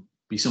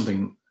be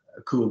something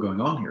cool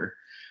going on here.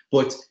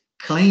 But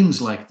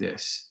claims like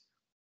this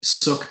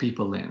suck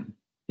people in.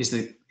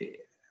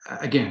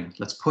 Again,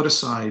 let's put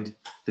aside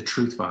the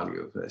truth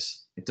value of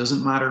this. It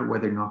doesn't matter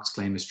whether Knock's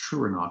claim is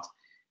true or not.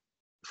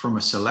 From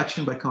a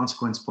selection by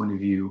consequence point of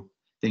view,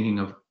 thinking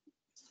of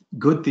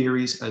good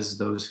theories as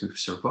those who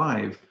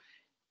survive,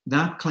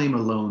 that claim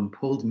alone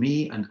pulled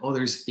me and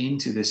others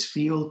into this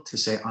field to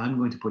say, I'm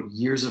going to put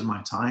years of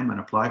my time and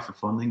apply for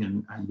funding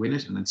and win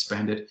it and then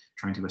spend it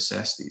trying to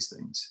assess these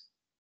things.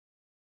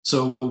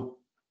 So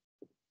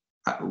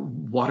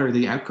what are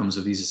the outcomes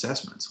of these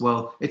assessments?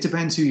 Well, it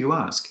depends who you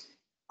ask.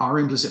 Are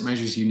implicit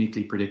measures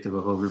uniquely predictive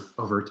of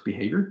overt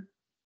behavior?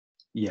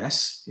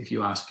 Yes, if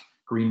you ask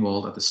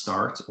Greenwald at the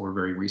start or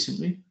very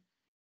recently.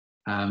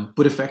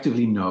 But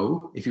effectively,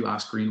 no, if you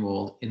ask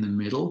Greenwald in the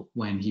middle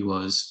when he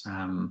was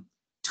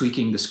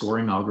tweaking the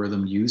scoring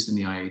algorithm used in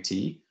the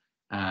IAT.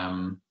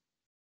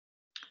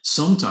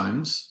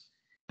 Sometimes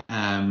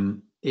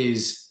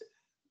is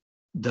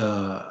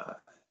the,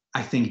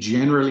 I think,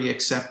 generally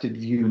accepted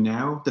view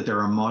now that there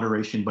are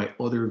moderation by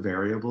other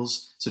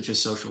variables such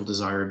as social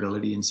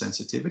desirability and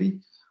sensitivity,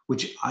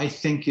 which I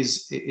think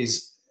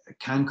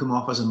can come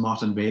off as a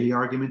Mott and Bailey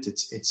argument.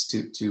 It's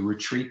to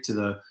retreat to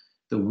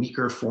the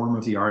weaker form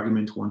of the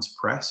argument once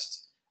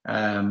pressed.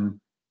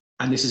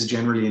 And this is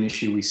generally an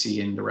issue we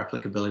see in the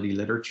replicability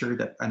literature,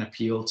 that an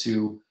appeal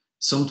to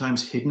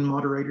sometimes hidden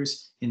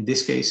moderators. In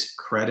this case,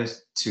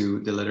 credit to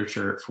the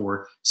literature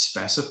for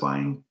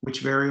specifying which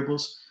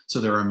variables.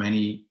 So there are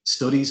many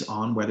studies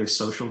on whether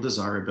social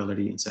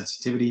desirability and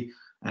sensitivity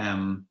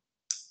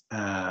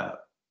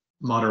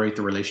moderate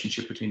the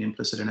relationship between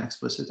implicit and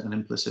explicit and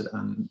implicit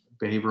and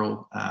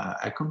behavioral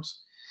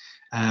outcomes.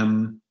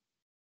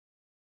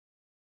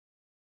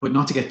 But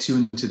not to get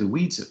too into the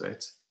weeds of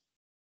it.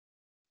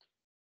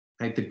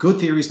 Right? The good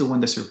theory is the one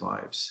that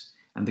survives,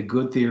 and the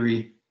good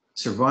theory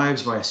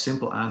survives via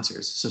simple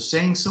answers. So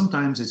saying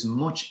sometimes is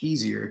much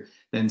easier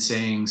than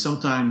saying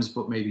sometimes,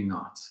 but maybe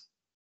not.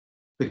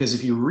 Because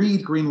if you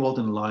read Greenwald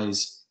and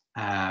Lai's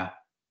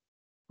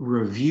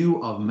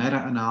review of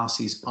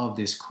meta-analyses of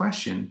this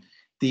question,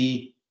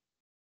 the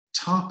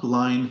top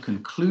line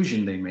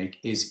conclusion they make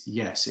is,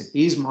 yes, it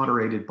is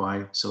moderated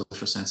by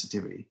social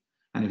sensitivity.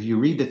 And if you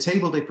read the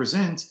table they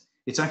present,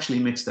 it's actually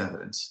mixed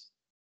evidence.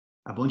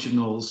 A bunch of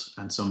nulls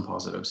and some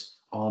positives,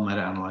 all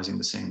meta-analyzing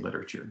the same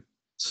literature.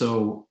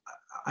 So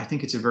I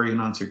think it's a very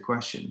unanswered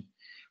question.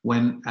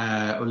 When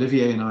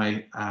Olivier and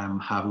I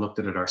have looked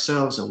at it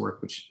ourselves at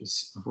work, which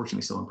is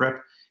unfortunately still in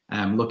prep,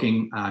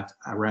 looking at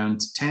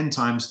around 10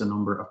 times the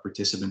number of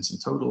participants in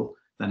total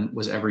than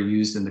was ever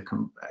used in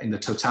the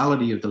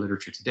totality of the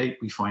literature to date,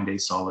 we find a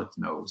solid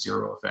no,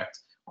 zero effect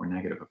or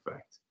negative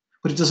effect.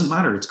 But it doesn't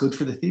matter, it's good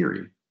for the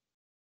theory.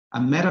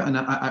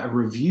 A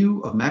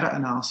review of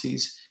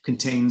meta-analyses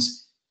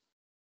contains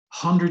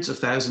hundreds of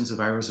thousands of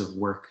hours of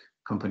work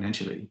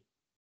componentially.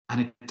 And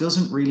it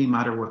doesn't really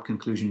matter what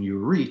conclusion you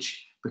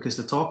reach because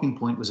the talking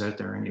point was out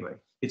there anyway.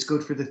 It's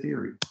good for the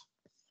theory.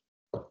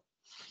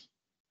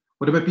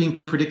 What about being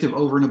predictive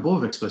over and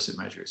above explicit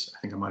measures? I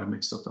think I might have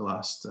mixed up the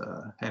last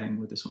heading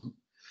with this one.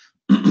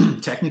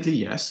 Technically,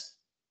 yes.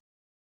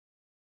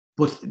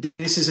 But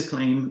this is a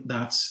claim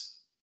that's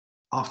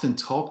often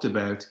talked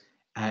about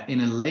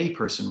in a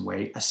layperson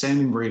way as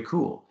sounding very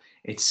cool.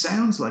 It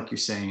sounds like you're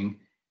saying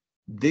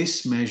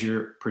this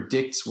measure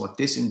predicts what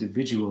this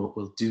individual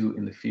will do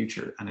in the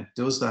future, and it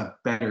does that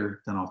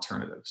better than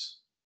alternatives.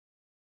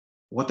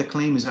 What the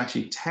claim is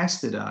actually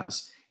tested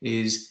as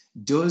is,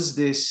 does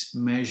this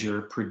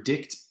measure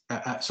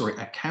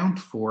account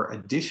for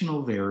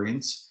additional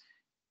variance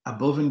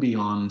above and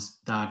beyond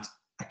that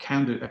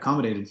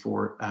accommodated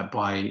for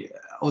by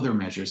other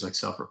measures like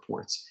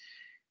self-reports?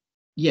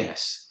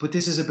 Yes, but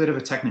this is a bit of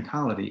a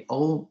technicality.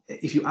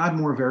 If you add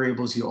more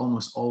variables, you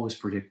almost always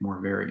predict more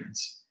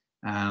variance.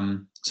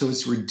 So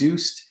it's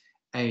reduced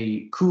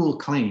a cool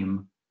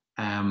claim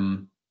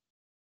and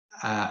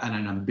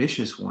an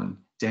ambitious one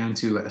down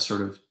to a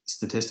sort of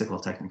statistical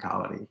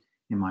technicality,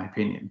 in my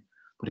opinion.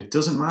 But it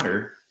doesn't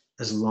matter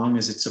as long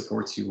as it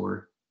supports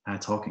your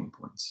talking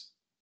points.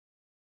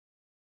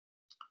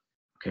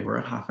 Okay, we're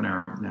at half an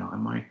hour now. I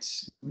might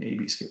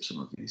maybe skip some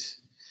of these.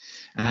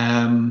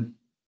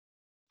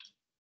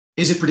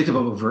 Is it predictive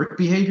of overt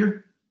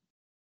behavior?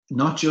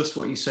 Not just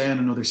what you say on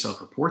another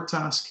self-report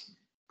task,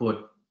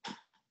 but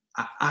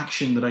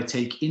action that I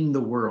take in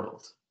the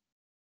world.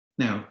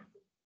 Now,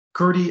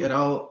 Kurdi et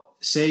al.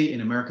 Say in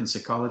American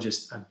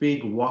Psychologist, a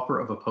big whopper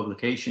of a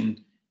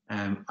publication,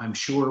 I'm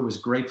sure was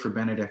great for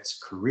Benedict's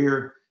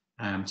career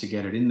to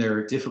get it in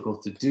there,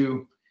 difficult to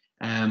do.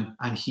 And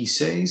he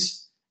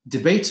says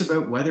Debates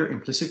about whether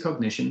implicit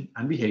cognition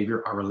and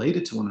behavior are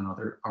related to one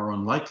another are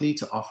unlikely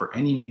to offer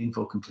any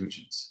meaningful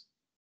conclusions.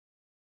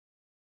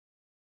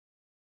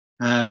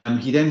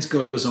 He then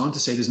goes on to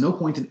say there's no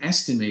point in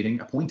estimating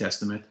a point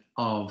estimate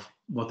of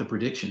what the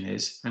prediction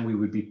is, and we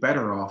would be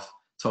better off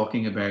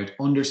talking about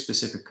under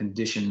specific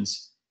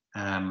conditions,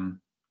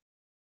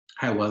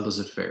 how well does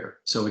it fare?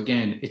 So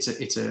again, it's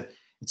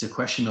a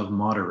question of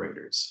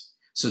moderators.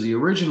 So the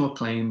original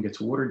claim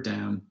gets watered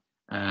down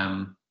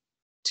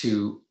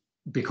to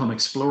become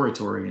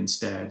exploratory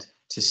instead,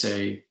 to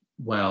say,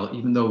 well,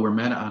 even though we're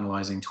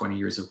meta-analyzing 20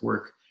 years of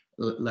work,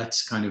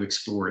 let's kind of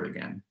explore it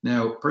again.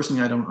 Now,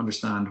 personally, I don't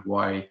understand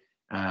why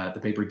the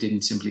paper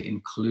didn't simply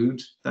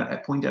include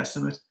that point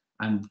estimate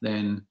and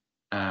then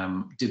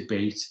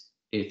debate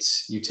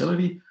its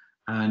utility.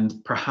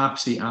 And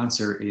perhaps the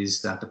answer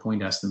is that the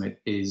point estimate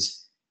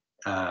is,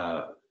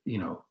 you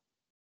know,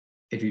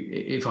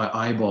 if I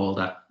eyeball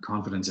that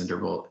confidence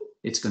interval,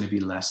 it's going to be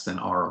less than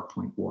R of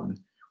 0.1,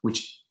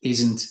 which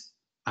isn't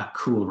a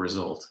cool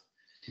result.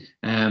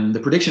 The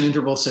prediction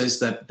interval says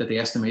that the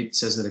estimate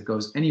says that it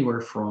goes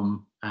anywhere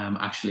from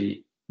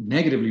actually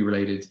negatively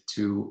related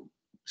to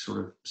sort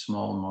of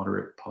small,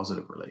 moderate,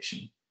 positive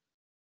relation.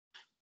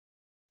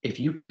 If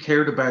you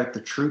cared about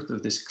the truth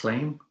of this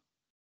claim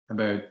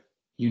about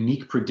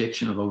unique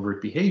prediction of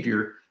overt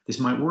behavior, this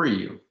might worry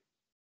you.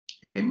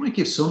 It might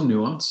give some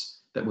nuance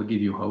that would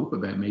give you hope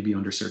about maybe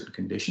under certain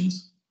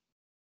conditions.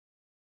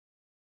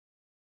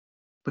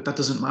 But that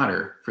doesn't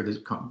matter for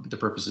the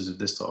purposes of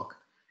this talk.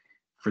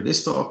 For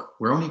this talk,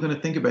 we're only going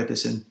to think about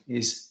this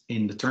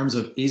in the terms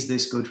of, is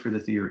this good for the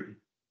theory?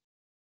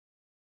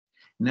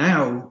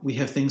 Now we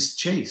have things to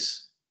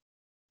chase.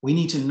 We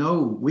need to know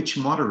which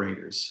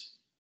moderators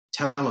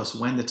tell us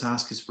when the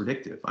task is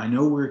predictive. I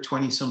know we're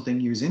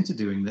 20-something years into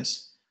doing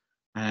this.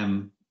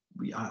 I'm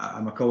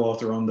a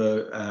co-author on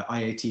the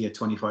IAT at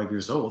 25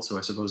 years old, so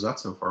I suppose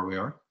that's how far we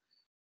are.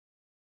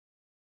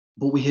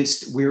 But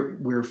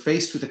we're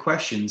faced with the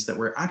questions that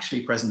were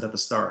actually present at the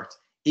start.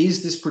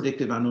 Is this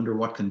predictive and under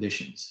what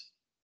conditions?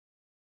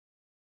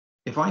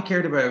 If I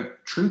cared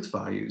about truth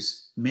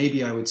values,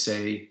 maybe I would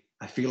say,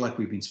 I feel like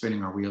we've been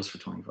spinning our wheels for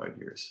 25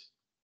 years.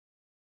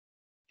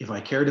 If I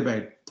cared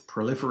about the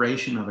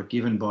proliferation of a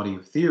given body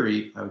of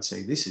theory, I would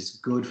say this is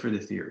good for the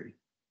theory.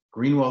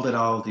 Greenwald et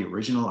al., the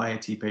original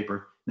IIT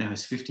paper, now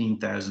has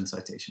 15,000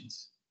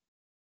 citations.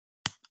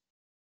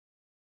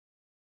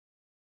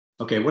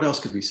 Okay, what else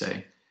could we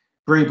say?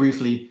 Very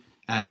briefly,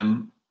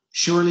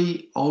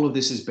 surely all of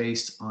this is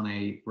based on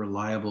a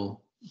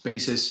reliable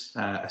basis,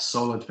 a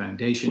solid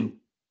foundation,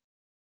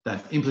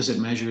 that implicit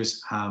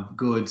measures have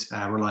good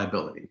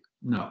reliability.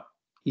 No,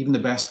 even the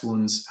best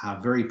ones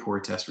have very poor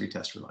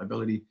test-retest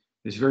reliability.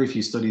 There's very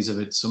few studies of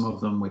it, some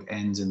of them with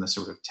ends in the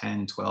sort of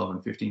 10, 12,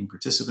 and 15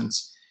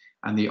 participants,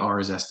 and the R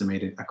is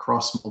estimated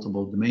across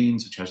multiple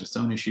domains, which has its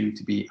own issue,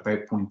 to be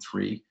about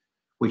 0.3,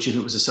 which if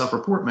it was a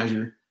self-report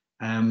measure,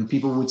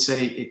 people would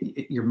say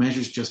your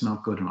measure's just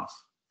not good enough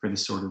for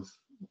this sort of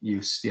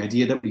use. The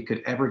idea that we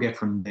could ever get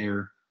from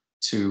there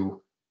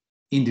to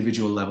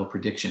individual level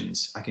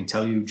predictions, I can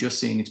tell you just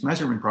seeing its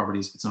measurement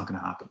properties, it's not going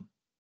to happen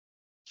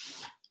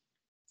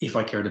if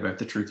I cared about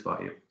the truth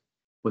value.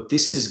 But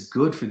this is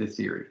good for the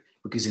theory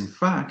because in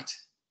fact,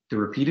 the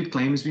repeated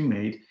claim has been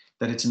made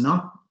that it's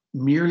not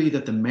merely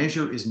that the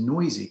measure is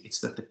noisy, it's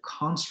that the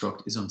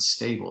construct is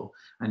unstable.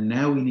 And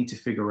now we need to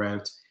figure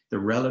out the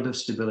relative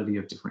stability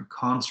of different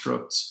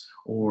constructs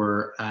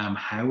or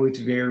how it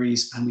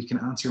varies, and we can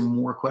answer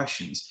more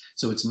questions.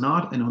 So it's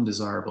not an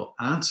undesirable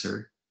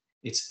answer,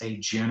 it's a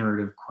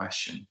generative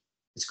question.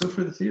 It's good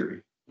for the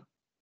theory.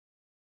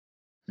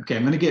 Okay,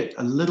 I'm going to get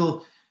a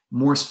little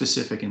more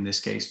specific in this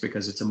case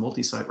because it's a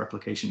multi-site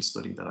replication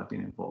study that I've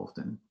been involved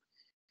in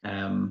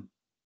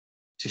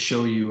to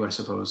show you, I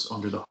suppose,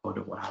 under the hood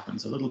of what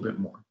happens a little bit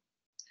more.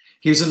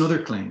 Here's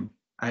another claim,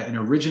 an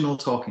original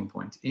talking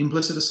point.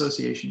 Implicit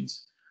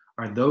associations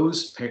are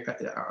those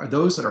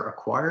that are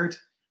acquired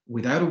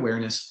without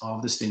awareness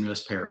of the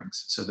stimulus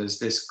pairings. So there's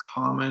this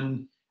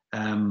common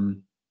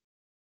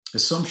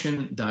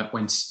assumption that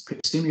when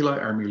stimuli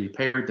are merely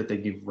paired, that they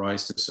give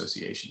rise to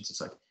associations. It's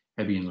like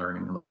Hebbian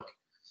learning.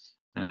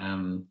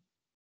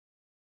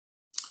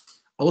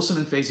 Olson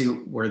and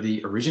Fasey were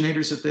the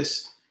originators of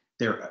this.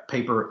 Their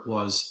paper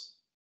was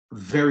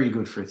very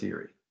good for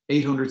theory.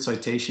 800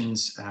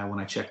 citations when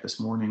I checked this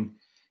morning,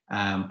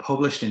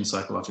 published in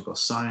Psychological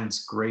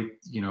Science, great,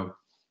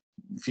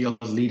 field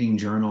leading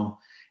journal,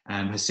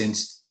 has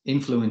since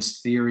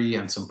influenced theory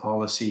and some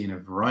policy in a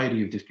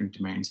variety of different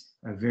domains.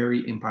 A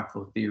very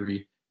impactful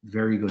theory,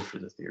 very good for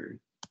the theory.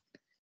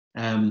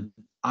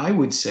 I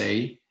would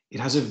say it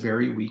has a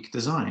very weak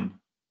design.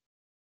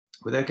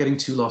 Without getting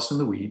too lost in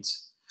the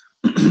weeds,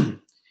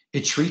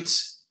 it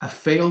treats a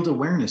failed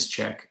awareness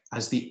check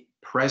as the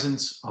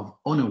presence of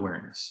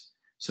unawareness.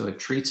 So it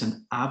treats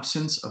an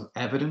absence of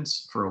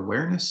evidence for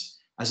awareness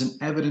as an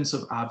evidence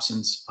of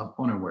absence of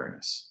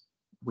unawareness,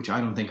 which I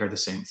don't think are the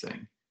same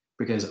thing,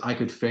 because I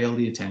could fail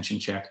the attention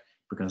check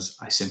because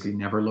I simply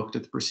never looked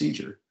at the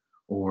procedure,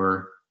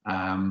 or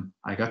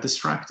I got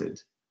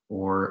distracted,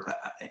 or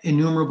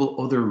innumerable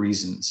other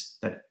reasons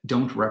that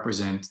don't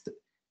represent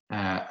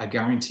a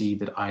guarantee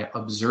that I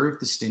observed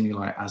the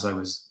stimuli as I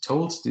was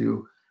told to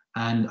do,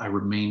 and I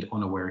remained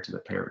unaware to the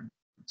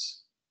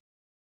parents.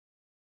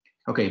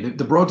 Okay,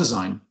 the broad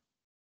design,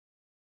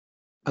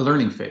 a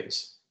learning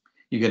phase.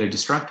 You get a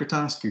distractor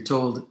task, you're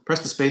told,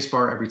 press the space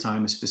bar every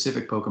time a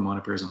specific Pokemon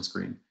appears on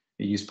screen.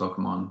 You use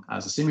Pokemon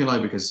as a stimuli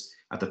because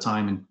at the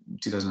time in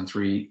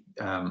 2003,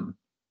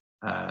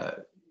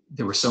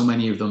 there were so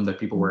many of them that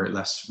people were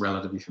less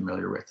relatively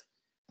familiar with.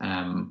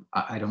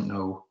 I don't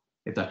know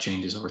if that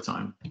changes over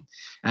time.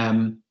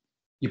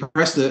 You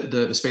press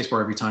the space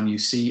bar every time you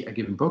see a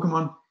given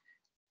Pokemon,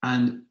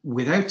 and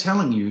without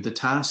telling you, the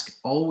task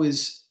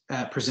always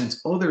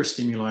presents other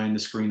stimuli on the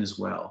screen as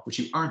well, which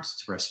you aren't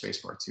to press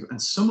spacebar to.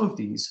 And some of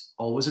these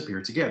always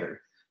appear together.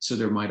 So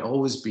there might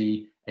always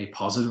be a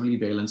positively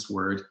valenced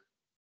word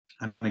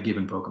and a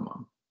given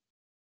Pokemon.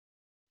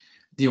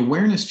 The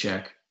awareness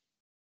check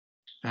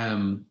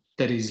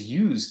that is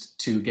used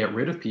to get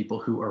rid of people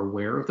who are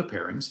aware of the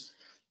pairings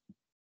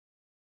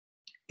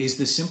is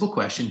the simple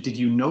question, did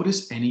you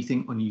notice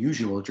anything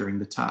unusual during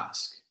the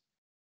task?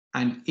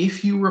 And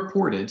if you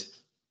reported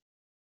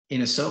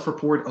in a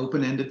self-report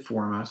open-ended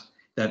format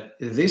that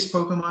this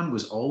Pokemon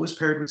was always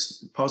paired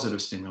with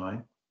positive stimuli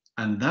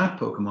and that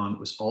Pokemon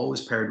was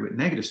always paired with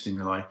negative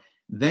stimuli,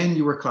 then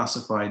you were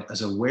classified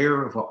as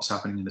aware of what was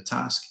happening in the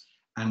task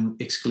and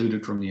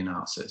excluded from the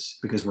analysis,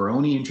 because we're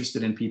only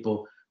interested in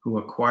people who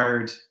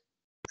acquired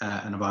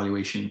an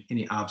evaluation in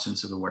the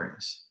absence of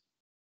awareness.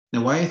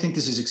 Now, why I think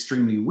this is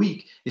extremely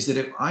weak is that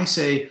if I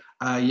say,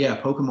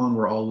 yeah, Pokemon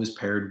were always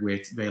paired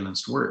with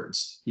valenced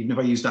words, even if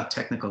I use that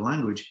technical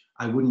language,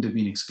 I wouldn't have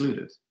been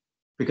excluded,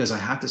 because I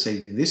had to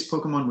say this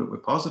Pokemon went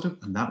with positive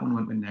and that one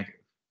went with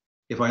negative.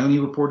 If I only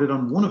reported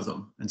on one of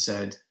them and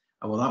said,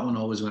 oh, well, that one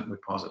always went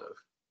with positive,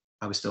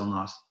 I was still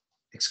not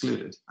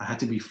excluded. I had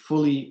to be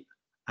fully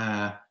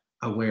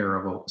aware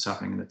of what was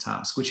happening in the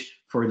task, which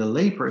for the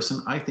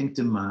layperson, I think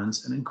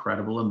demands an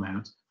incredible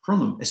amount from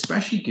them,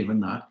 especially given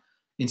that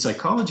in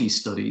psychology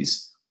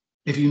studies,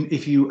 if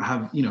you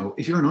have,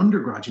 if you're an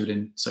undergraduate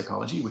in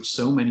psychology, which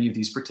so many of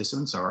these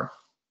participants are,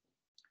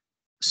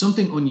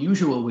 something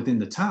unusual within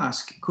the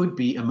task could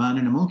be a man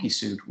in a monkey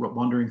suit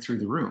wandering through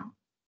the room.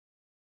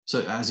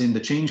 So as in the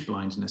change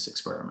blindness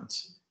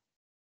experiments.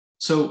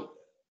 So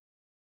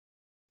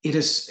it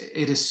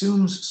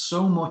assumes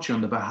so much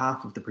on the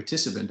behalf of the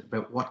participant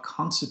about what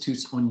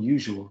constitutes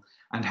unusual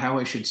and how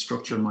I should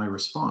structure my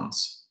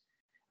response.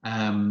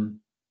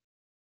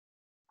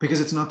 Because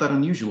it's not that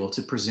unusual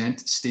to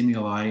present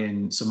stimuli,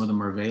 and some of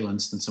them are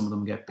valenced and some of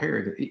them get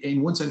paired.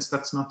 In one sense,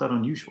 that's not that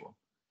unusual.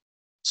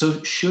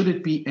 So should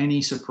it be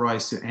any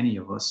surprise to any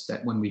of us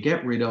that when we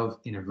get rid of,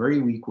 in a very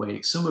weak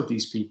way, some of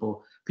these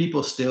people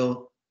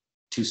still,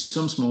 to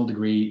some small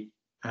degree,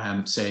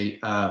 say,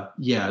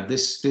 yeah,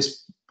 this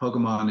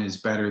Pokemon is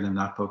better than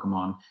that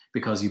Pokemon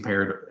because you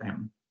paired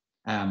him,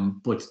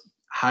 but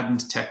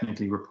hadn't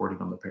technically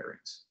reported on the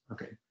pairings.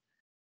 Okay,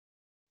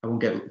 I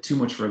won't get too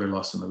much further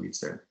lost in the weeds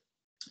there.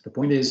 The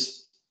point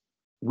is,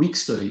 weak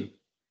study,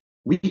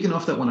 weak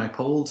enough that when I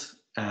polled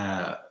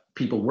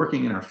people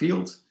working in our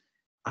field,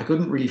 I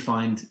couldn't really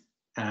find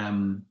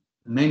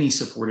many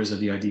supporters of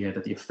the idea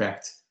that the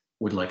effect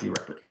would likely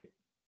replicate.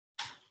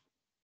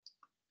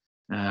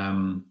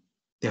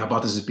 The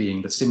hypothesis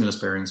being that stimulus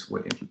pairings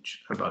would influence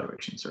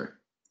evaluations, right?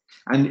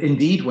 And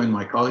indeed, when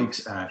my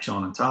colleagues,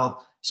 Sean and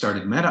Tal,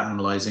 started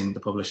meta-analyzing the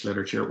published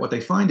literature, what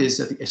they find is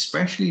that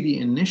especially the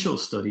initial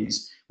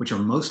studies, which are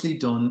mostly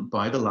done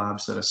by the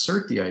labs that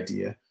assert the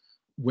idea,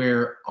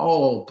 were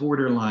all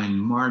borderline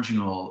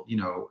marginal,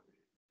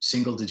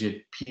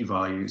 single-digit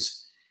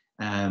p-values.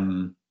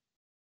 And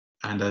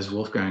as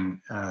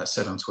Wolfgang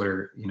said on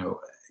Twitter,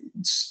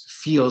 it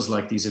feels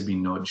like these have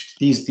been nudged.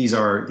 These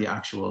are the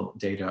actual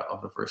data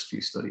of the first few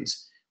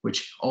studies,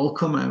 which all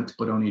come out,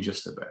 but only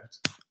just about.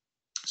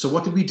 So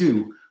what did we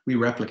do? We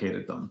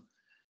replicated them.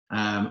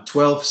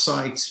 12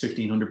 sites,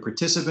 1,500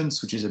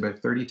 participants, which is about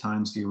 30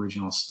 times the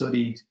original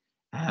study.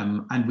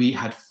 And we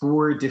had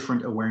 4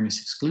 different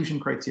awareness exclusion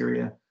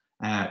criteria,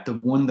 the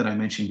one that I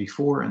mentioned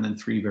before, and then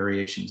 3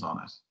 variations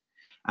on it.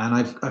 And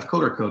I've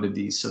color-coded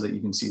these so that you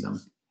can see them.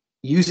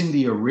 Using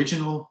the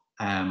original,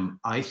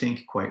 I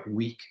think quite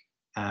weak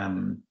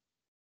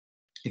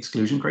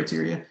exclusion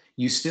criteria,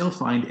 you still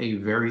find a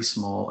very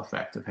small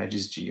effect of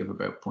Hedges G of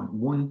about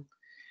 0.1.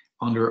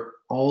 Under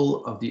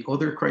all of the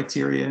other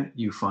criteria,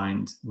 you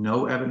find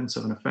no evidence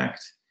of an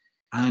effect.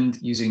 And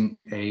using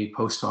a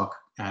post hoc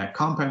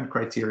compound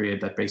criteria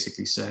that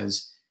basically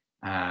says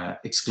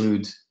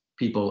exclude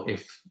people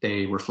if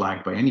they were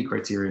flagged by any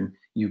criterion,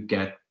 you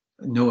get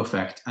no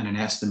effect and an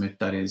estimate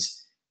that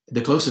is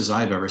the closest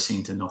I've ever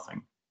seen to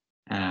nothing.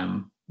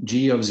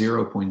 G of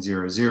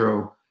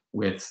 0.00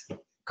 with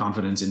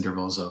confidence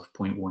intervals of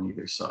 0.1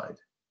 either side.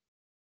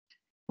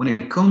 When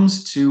it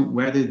comes to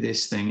whether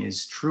this thing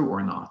is true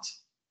or not,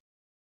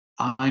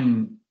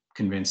 I'm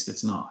convinced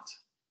it's not.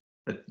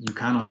 That you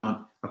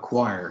cannot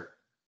acquire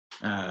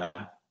a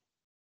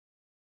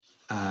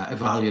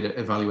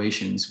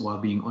evaluations while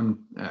being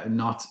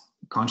not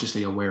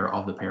consciously aware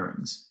of the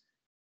pairings.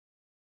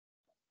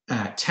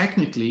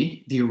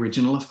 Technically, the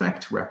original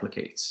effect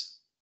replicates,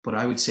 but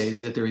I would say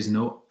that there is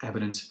no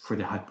evidence for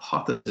the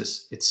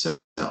hypothesis itself.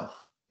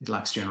 It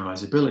lacks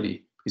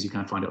generalizability because you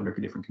can't find it under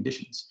different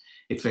conditions.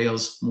 It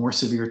fails more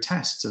severe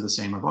tests of the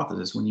same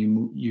hypothesis when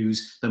you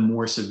use the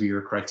more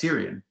severe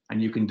criterion,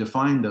 and you can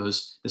define the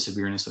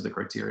severeness of the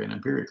criterion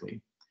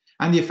empirically.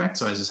 And the effect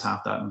size is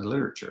half that in the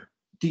literature.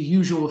 The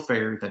usual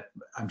fare that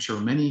I'm sure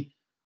many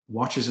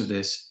watchers of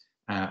this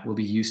will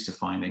be used to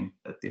finding,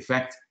 that the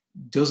effect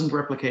doesn't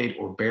replicate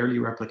or barely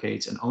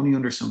replicates, and only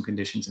under some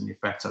conditions, and the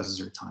effect sizes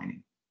are tiny.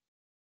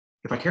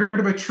 If I cared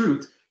about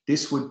truth,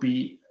 this would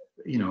be,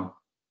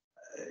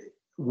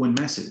 one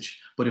message.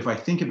 But if I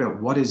think about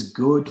what is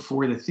good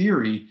for the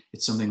theory,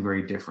 it's something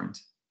very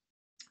different.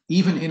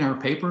 Even in our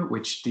paper,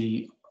 which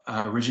the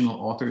original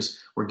authors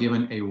were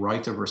given a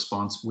right of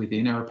response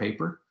within our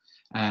paper,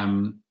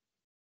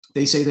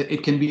 they say that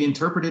it can be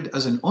interpreted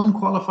as an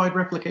unqualified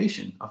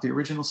replication of the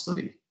original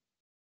study.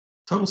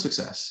 Total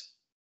success.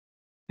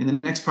 In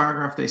the next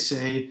paragraph, they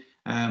say,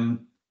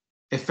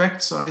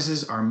 effect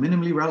sizes are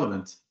minimally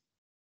relevant.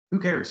 Who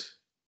cares?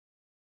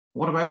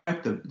 What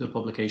about the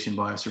publication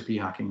bias or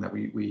p-hacking that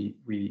we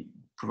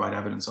provide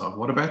evidence of?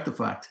 What about the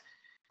fact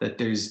that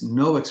there's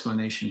no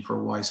explanation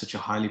for why such a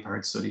highly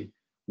powered study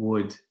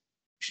would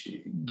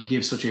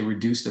give such a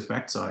reduced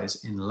effect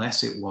size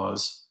unless it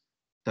was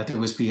that there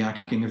was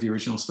p-hacking of the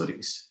original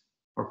studies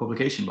or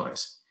publication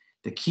bias?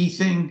 The key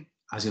thing,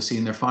 as you'll see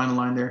in their final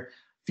line there,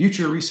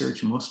 future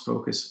research must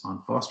focus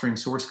on fostering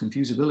source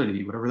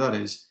confusability, whatever that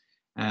is,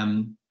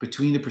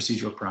 between the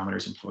procedural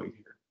parameters employed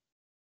here.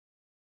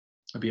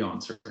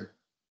 Beyond, sir.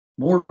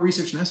 More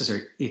research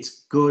necessary.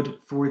 It's good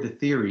for the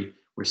theory.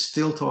 We're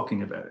still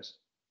talking about it.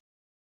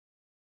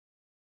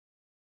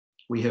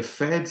 We have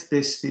fed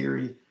this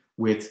theory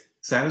with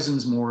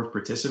thousands more of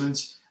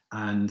participants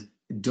and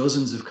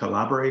dozens of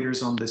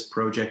collaborators on this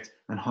project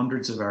and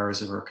hundreds of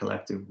hours of our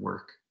collective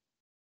work.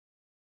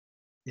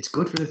 It's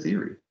good for the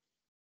theory.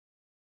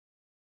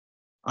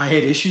 I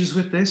had issues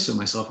with this, so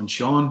myself and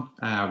Sean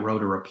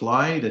wrote a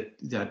reply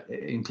that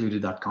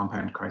included that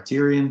compound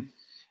criterion.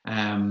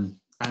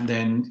 And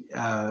then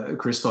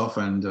Christophe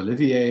and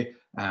Olivier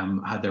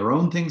had their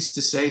own things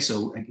to say.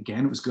 So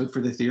again, it was good for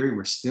the theory.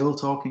 We're still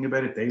talking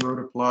about it. They wrote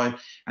a reply.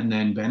 And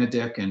then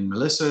Benedict and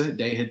Melissa,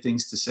 they had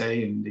things to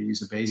say, and they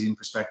use a Bayesian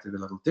perspective a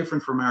little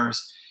different from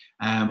ours.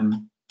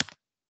 No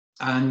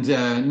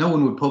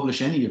one would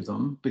publish any of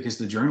them because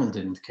the journal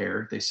didn't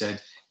care. They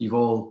said, you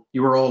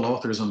were all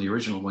authors on the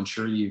original one.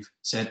 Sure, you've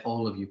said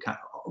all of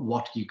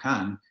what you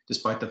can,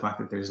 despite the fact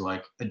that there's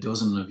like a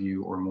dozen of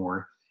you or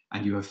more,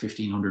 and you have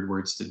 1,500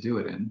 words to do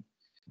it in.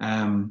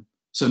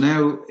 So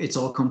now it's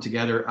all come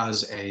together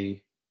as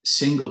a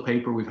single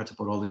paper. We've had to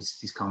put all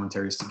these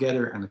commentaries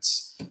together, and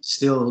it's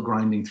still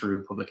grinding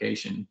through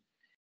publication.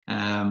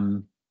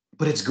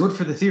 But it's good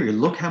for the theory.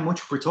 Look how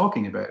much we're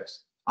talking about it.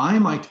 I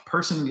might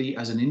personally,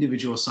 as an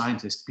individual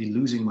scientist, be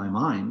losing my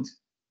mind,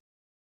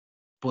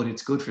 but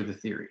it's good for the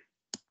theory.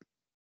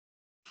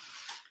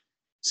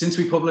 Since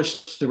we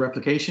published the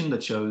replication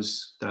that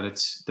shows that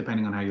it's,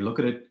 depending on how you look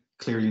at it,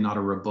 clearly not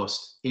a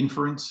robust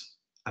inference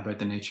about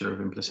the nature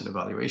of implicit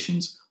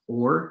evaluations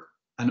or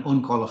an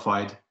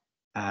unqualified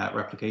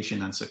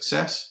replication and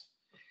success,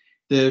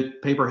 the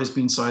paper has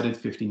been cited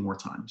 15 more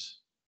times.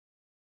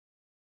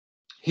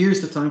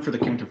 Here's the time for the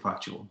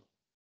counterfactual.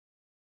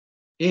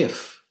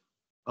 If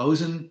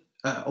Olsen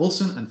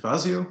and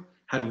Fazio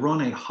had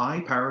run a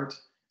high-powered,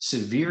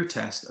 severe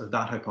test of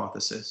that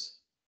hypothesis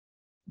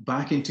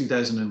back in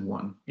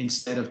 2001,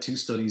 instead of 2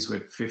 studies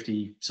with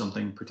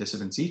 50-something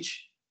participants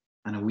each,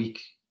 and a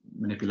weak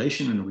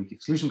manipulation and a weak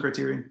exclusion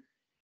criterion,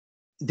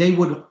 they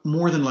would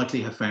more than likely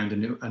have found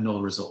a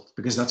null result,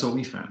 because that's what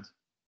we found.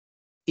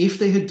 If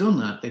they had done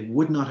that, they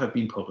would not have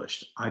been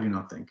published, I do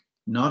not think.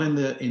 Not in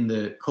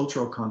the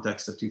cultural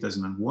context of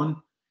 2001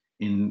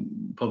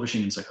 in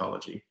publishing in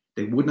psychology.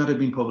 They would not have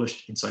been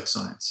published in Psych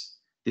Science.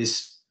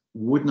 This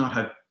would not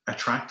have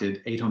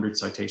attracted 800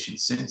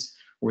 citations since,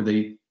 or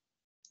the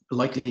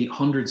likely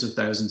hundreds of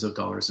thousands of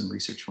dollars in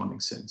research funding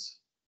since.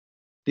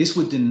 This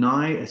would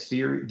deny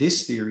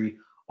this theory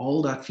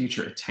all that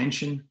future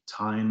attention,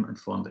 time, and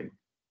funding.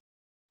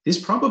 This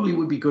probably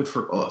would be good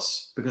for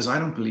us, because I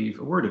don't believe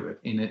a word of it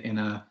in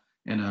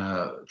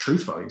a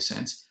truth value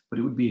sense, but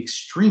it would be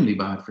extremely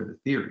bad for the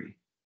theory.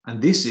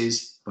 And this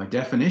is, by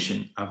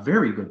definition, a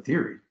very good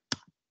theory.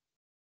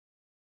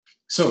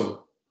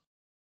 So,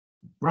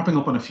 wrapping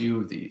up on a few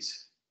of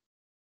these,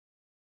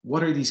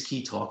 what are these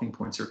key talking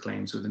points or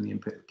claims within the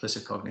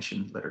implicit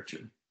cognition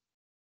literature?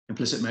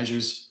 Implicit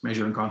measures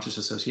measure unconscious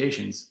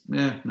associations?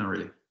 Not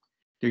really.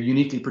 They're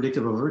uniquely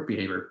predictive of overt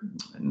behavior?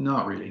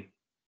 Not really.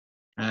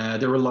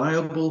 They're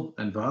reliable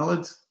and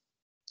valid?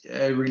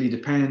 It really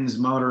depends.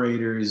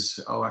 Moderators,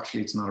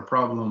 actually it's not a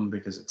problem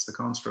because it's the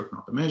construct,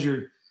 not the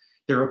measure.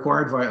 They're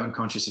acquired via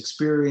unconscious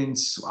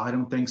experience? I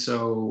don't think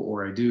so,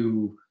 or I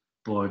do,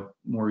 but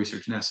more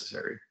research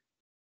necessary.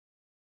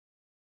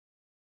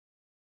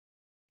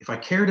 if I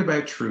cared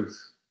about truth,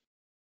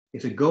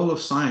 if the goal of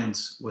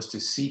science was to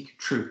seek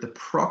truth, the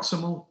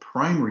proximal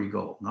primary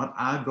goal, not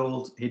a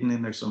goal hidden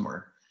in there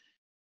somewhere,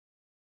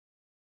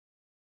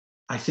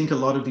 I think a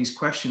lot of these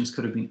questions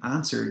could have been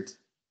answered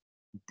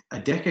a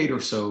decade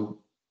or so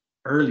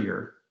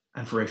earlier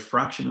and for a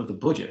fraction of the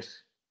budget.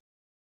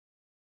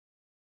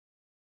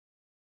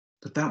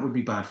 But that would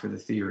be bad for the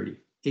theory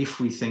if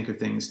we think of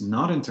things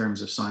not in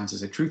terms of science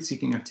as a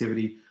truth-seeking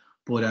activity,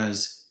 but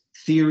as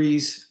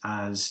theories,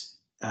 as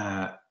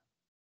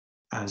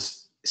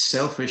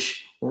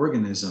selfish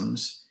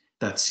organisms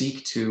that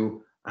seek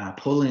to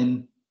pull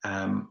in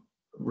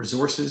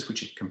resources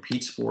which it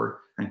competes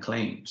for and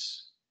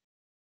claims.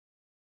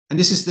 And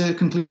this is the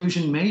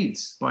conclusion made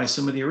by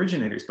some of the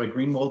originators, by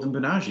Greenwald and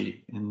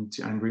Bernanke and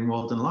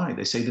Greenwald and Lai.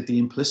 They say that the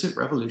implicit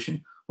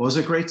revolution was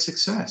a great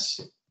success.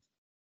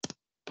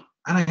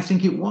 And I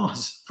think it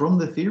was. From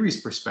the theory's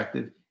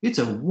perspective, it's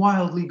a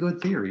wildly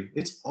good theory.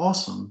 It's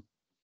awesome.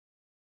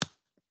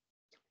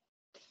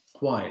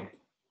 Why?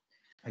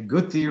 A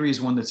good theory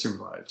is one that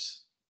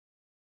survives.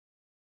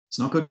 It's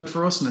not good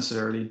for us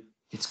necessarily.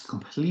 It's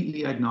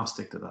completely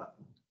agnostic to that.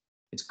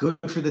 It's good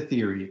for the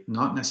theory,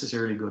 not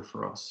necessarily good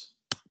for us.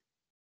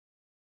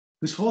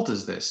 Whose fault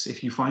is this?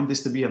 If you find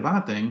this to be a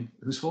bad thing,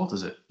 whose fault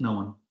is it? No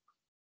one.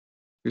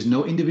 There's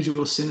no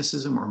individual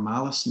cynicism or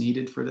malice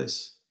needed for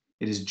this.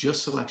 It is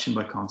just selection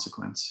by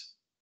consequence.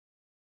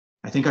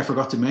 I think I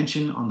forgot to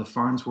mention on the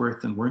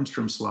Farnsworth and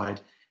Wernstrom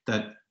slide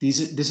that this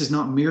is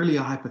not merely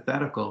a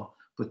hypothetical,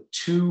 but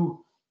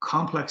two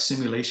complex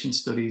simulation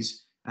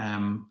studies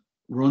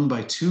run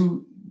by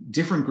two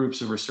different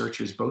groups of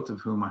researchers, both of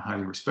whom I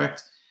highly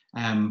respect,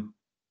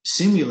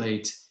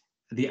 simulate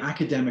the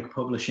academic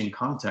publishing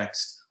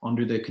context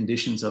under the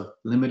conditions of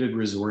limited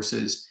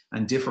resources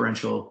and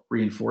differential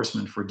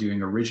reinforcement for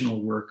doing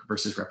original work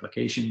versus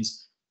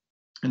replications,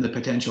 and the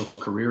potential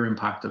career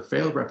impact of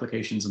failed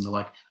replications and the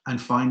like,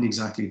 and find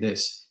exactly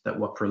this, that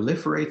what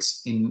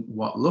proliferates in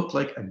what looked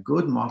like a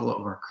good model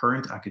of our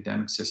current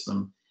academic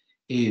system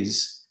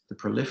is the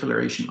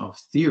proliferation of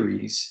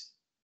theories,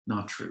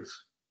 not truth.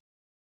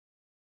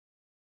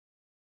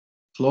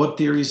 Flawed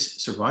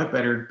theories survive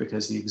better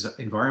because the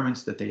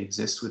environment that they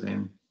exist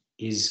within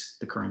is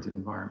the current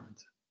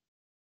environment.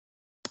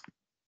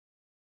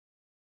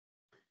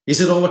 Is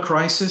it all a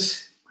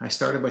crisis? I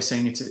started by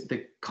saying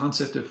the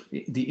concept of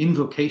the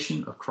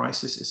invocation of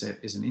crisis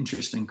is an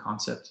interesting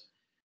concept.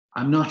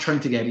 I'm not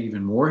trying to get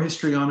even more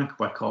histrionic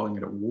by calling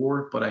it a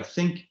war, but I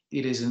think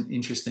it is an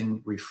interesting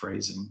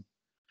rephrasing.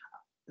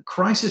 The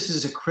crisis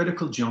is a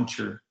critical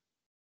juncture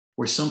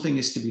where something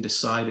is to be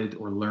decided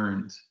or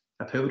learned,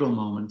 a pivotal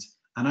moment.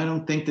 And I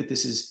don't think that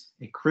this is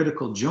a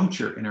critical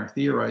juncture in our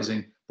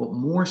theorizing, but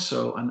more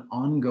so an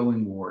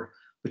ongoing war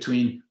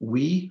between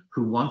we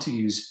who want to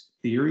use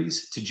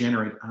theories to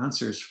generate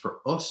answers for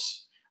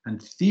us and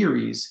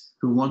theories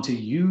who want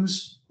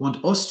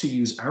us to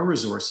use our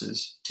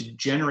resources to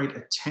generate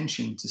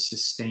attention to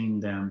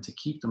sustain them, to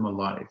keep them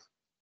alive.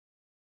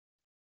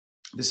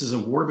 This is a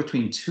war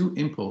between two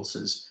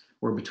impulses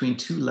or between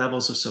two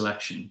levels of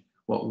selection,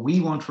 what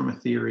we want from a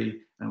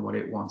theory and what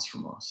it wants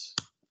from us.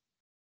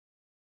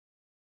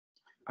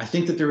 I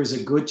think that there is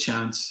a good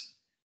chance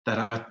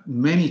that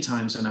many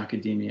times in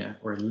academia,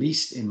 or at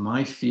least in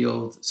my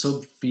field,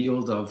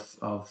 subfield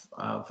of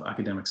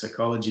academic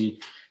psychology,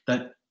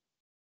 that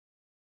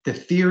the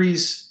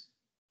theories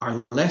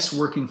are less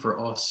working for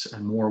us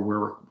and more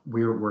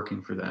we're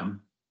working for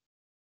them.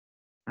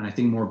 And I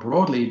think more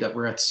broadly that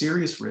we're at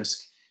serious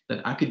risk,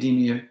 that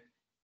academia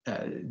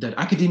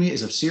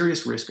is of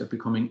serious risk of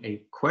becoming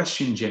a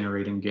question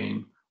generating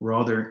game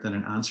rather than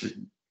an answer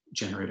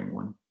generating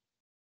one.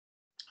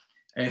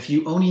 If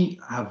you only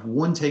have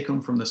one take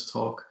home from this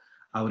talk,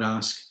 I would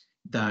ask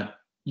that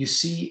you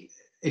see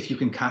if you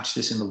can catch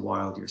this in the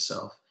wild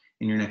yourself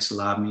in your next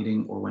lab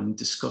meeting or when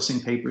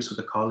discussing papers with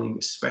a colleague,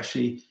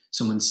 especially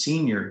someone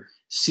senior.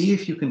 See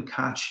if you can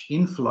catch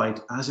in flight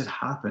as it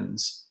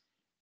happens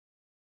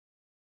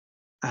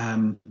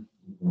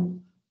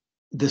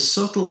the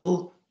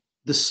subtle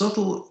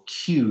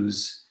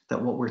cues that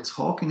what we're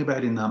talking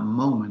about in that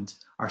moment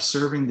are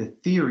serving the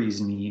theory's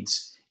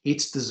needs,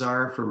 its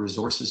desire for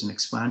resources and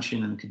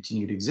expansion and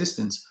continued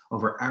existence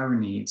over our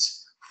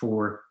needs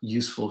for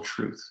useful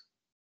truth.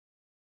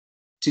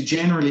 To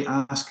generally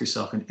ask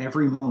yourself in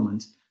every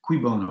moment, cui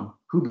bono,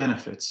 who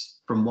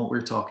benefits from what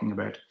we're talking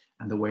about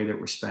and the way that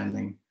we're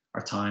spending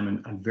our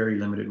time and very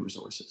limited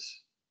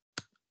resources.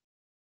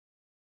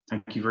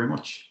 Thank you very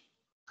much.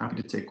 Happy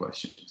to take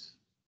questions.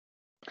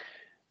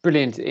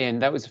 Brilliant, Ian.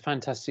 That was a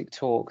fantastic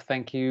talk.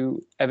 Thank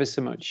you ever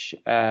so much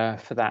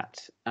for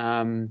that.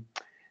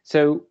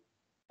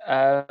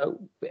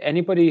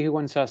 Anybody who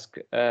wants to ask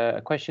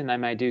a question, they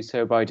may do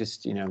so by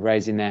just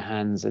raising their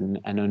hands and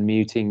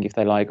unmuting if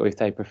they like, or if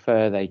they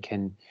prefer, they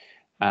can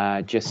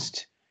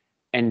just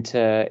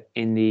enter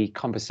in the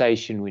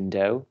conversation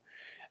window.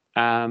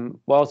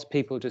 Whilst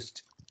people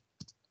just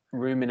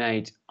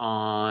ruminate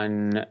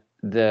on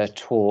the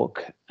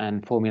talk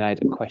and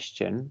formulate a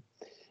question,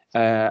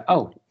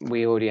 Oh,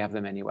 we already have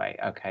them anyway.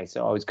 Okay,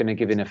 so I was going to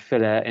give in a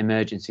filler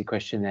emergency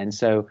question then.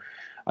 So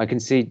I can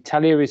see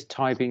Talia is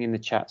typing in the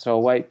chat, so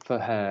I'll wait for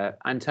her.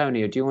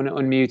 Antonio, do you want to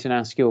unmute and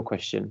ask your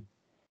question?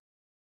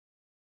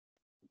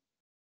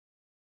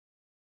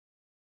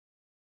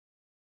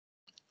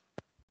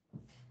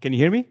 Can you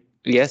hear me?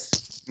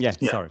 Yes. Yeah.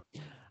 Sorry.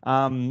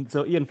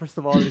 So Ian, first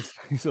of all,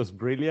 this was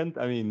brilliant.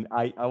 I mean,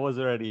 I was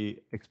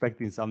already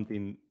expecting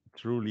something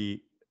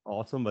truly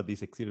awesome, but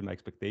this exceeded my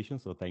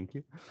expectations, so thank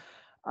you.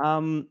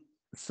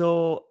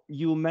 So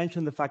you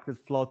mentioned the fact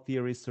that flawed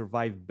theories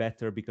survive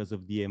better because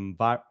of the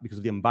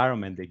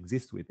environment they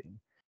exist within.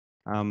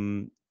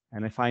 And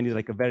I find it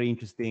like a very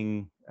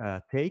interesting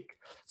take.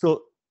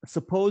 So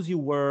suppose you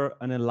were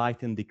an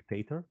enlightened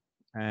dictator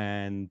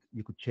and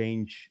you could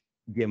change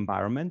the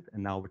environment,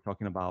 and now we're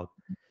talking about,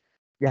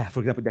 yeah, for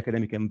example, the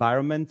academic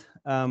environment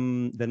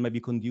that might be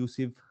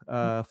conducive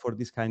for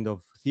this kind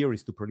of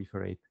theories to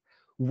proliferate.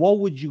 What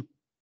would you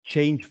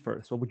change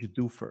first? What would you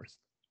do first?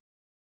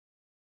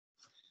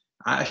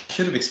 I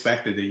should have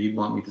expected that you'd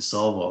want me to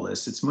solve all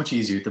this. It's much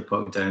easier to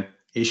point out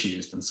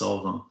issues than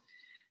solve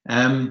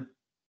them.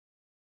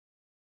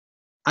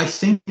 I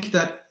think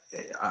that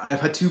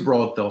I've had two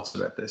broad thoughts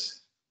about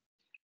this.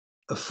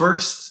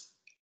 First,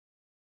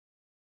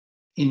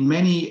 in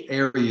many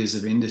areas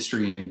of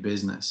industry and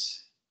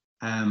business,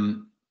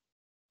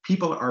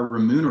 people are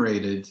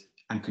remunerated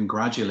and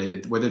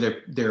congratulated,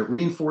 whether they're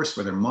reinforced,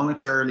 whether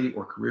monetarily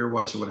or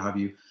career-wise or what have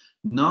you,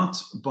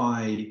 not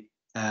by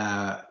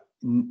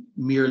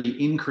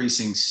merely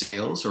increasing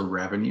sales or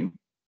revenue,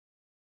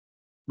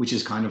 which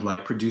is kind of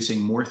like producing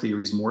more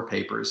theories, more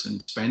papers,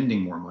 and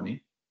spending more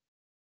money,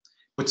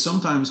 but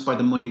sometimes by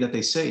the money that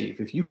they save.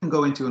 If you can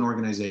go into an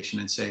organization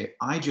and say,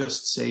 I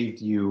just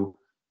saved you,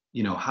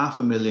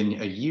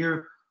 $500,000 a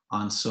year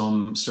on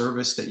some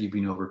service that you've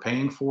been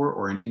overpaying for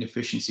or an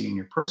inefficiency in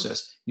your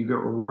process, you get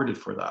rewarded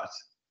for that.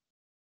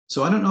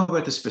 So I don't know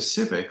about the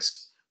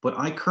specifics, but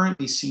I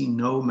currently see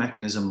no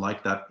mechanism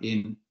like that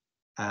in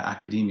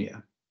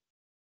academia.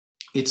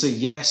 It's a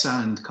yes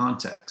and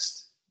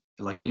context,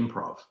 like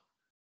improv.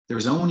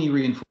 There's only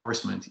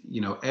reinforcement.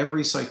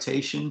 Every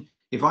citation,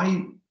 if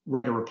I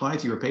write a reply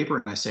to your paper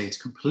and I say it's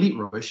complete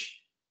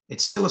rubbish,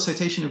 it's still a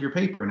citation of your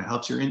paper and it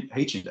helps your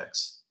H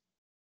index.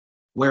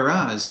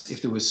 Whereas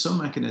if there was some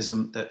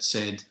mechanism that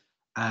said,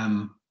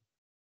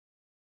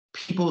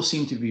 people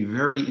seem to be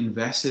very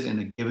invested in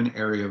a given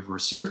area of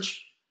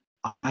research,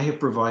 I have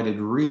provided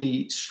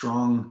really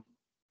strong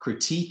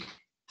critique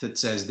that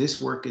says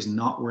this work is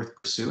not worth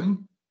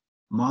pursuing.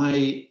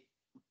 My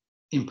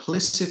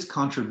implicit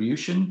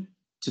contribution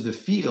to the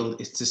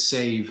field is to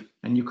save,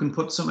 and you can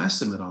put some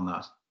estimate on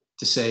that,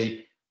 to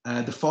say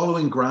the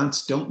following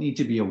grants don't need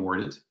to be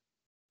awarded,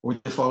 or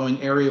the following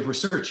area of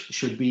research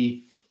should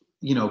be,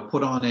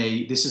 put on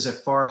this is a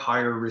far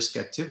higher risk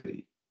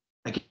activity.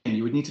 Again,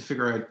 you would need to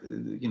figure out,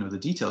 the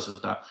details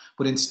of that.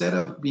 But instead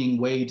of being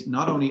weighed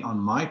not only on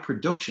my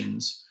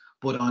productions,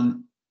 but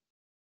on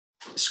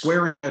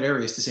squaring out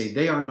areas to say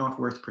they are not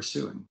worth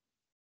pursuing.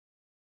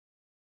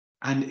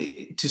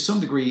 And to some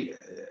degree,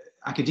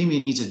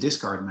 academia needs a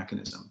discard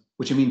mechanism,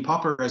 which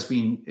Popper has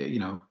been,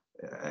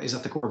 is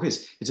at the core of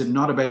his. It's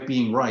not about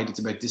being right, it's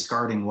about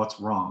discarding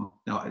what's wrong.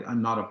 Now,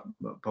 I'm not a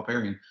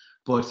Popperian,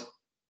 but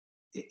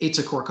it's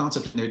a core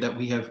concept in there that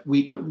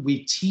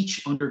we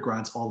teach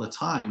undergrads all the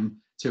time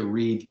to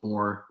read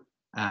more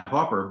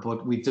Popper,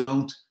 but we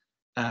don't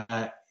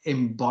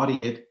embody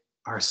it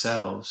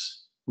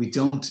ourselves. We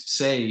don't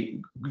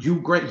say, you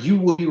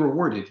will be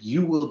rewarded,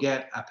 you will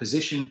get a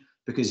position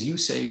because you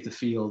saved the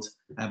field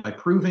by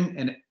proving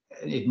and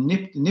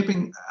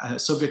nipping a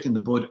subject in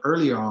the bud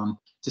earlier on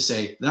to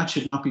say that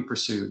should not be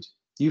pursued.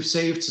 You've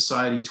saved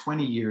society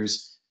 20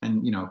 years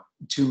and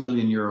 €2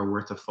 million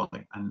worth of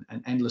funding and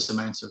endless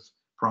amounts of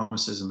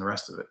promises and the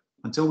rest of it.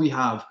 Until we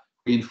have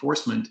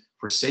reinforcement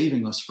for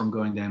saving us from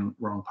going down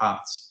wrong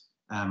paths,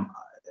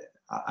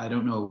 I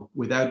don't know,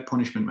 without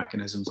punishment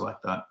mechanisms like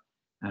that,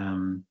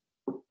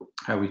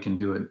 how we can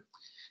do it.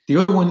 The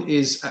other one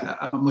is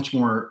a much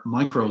more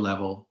micro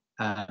level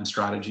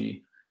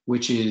strategy,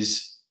 which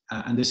is,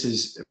 and this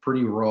is a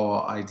pretty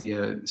raw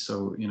idea,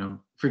 so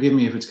forgive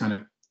me if it's kind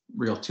of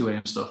real 2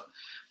 a.m. stuff,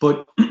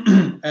 but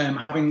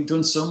having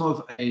done some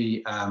of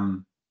a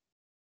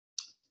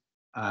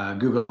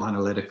Google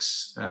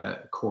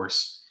Analytics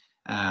course,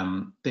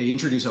 they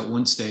introduce at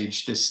one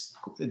stage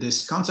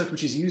this concept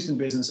which is used in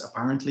business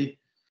apparently,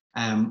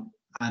 and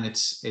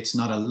it's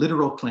not a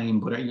literal claim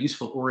but a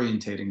useful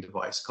orientating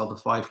device called the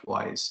 5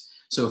 whys.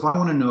 So if I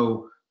want to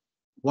know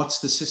what's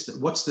the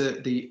system, what's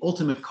the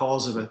ultimate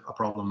cause of a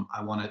problem,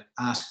 I want to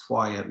ask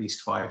why at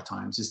least 5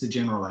 times is the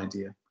general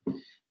idea.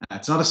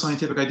 It's not a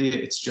scientific idea,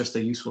 it's just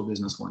a useful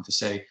business one to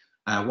say,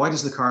 why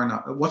does the car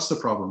not, what's the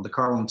problem? The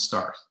car won't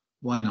start.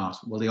 Why not?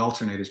 Well, the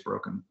alternator's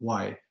broken.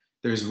 Why?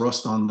 There's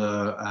rust on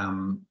the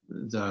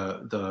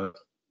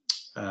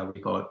what do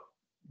you call it?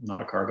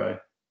 Not a car guy,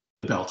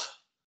 the belt.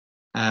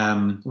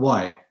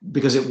 Why?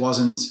 Because it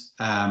wasn't,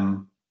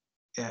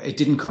 it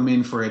didn't come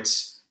in for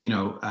its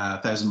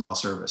 1,000-mile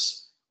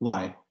service.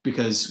 Why?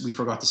 Because we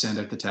forgot to send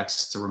out the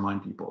texts to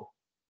remind people.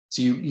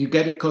 So you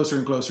get closer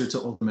and closer to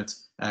ultimate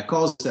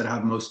causes that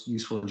have most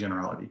useful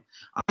generality.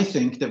 I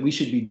think that we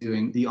should be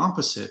doing the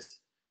opposite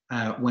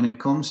when it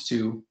comes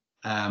to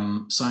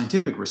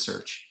scientific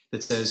research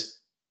that says,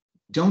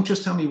 don't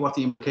just tell me what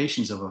the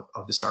implications of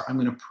this are. I'm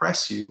going to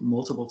press you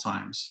multiple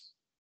times.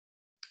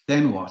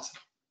 Then what?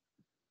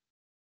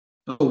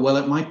 Oh, well,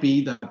 it might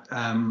be that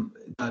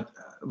that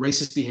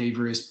racist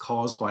behavior is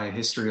caused by a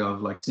history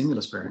of like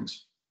stimulus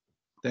pairings.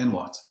 Then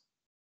what?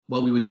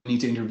 Well, we would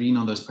need to intervene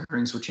on those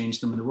pairings or change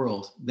them in the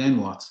world.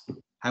 Then what?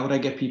 How would I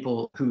get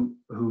people who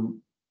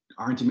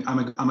aren't?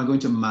 Am I going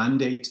to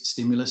mandate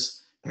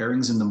stimulus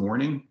pairings in the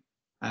morning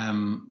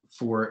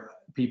for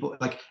people?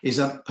 Like, is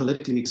that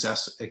politically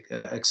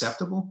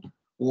acceptable?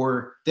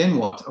 Or then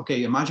what?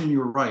 Okay, imagine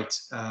you're right.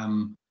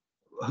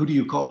 Who do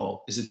you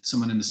call? Is it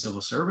someone in the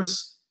civil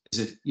service? Is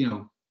it, you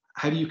know,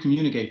 how do you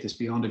communicate this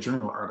beyond a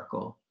journal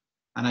article?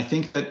 And I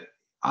think that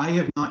I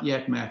have not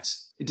yet met,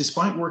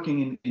 despite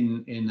working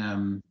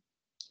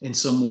in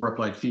some more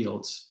applied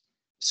fields,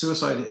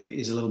 suicide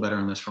is a little better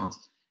on this front.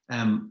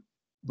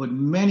 But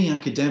many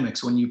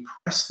academics, when you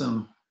press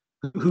them,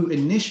 who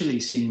initially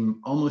seem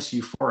almost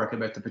euphoric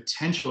about the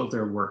potential of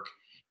their work,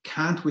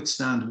 can't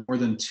withstand more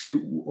than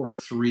 2 or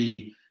 3.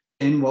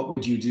 Then what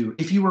would you do?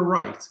 If you were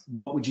right,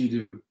 what would you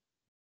do?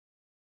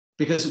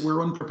 Because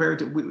we're unprepared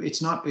to,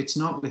 it's not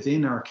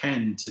within our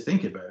ken to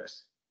think about it.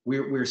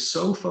 We're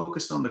so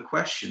focused on the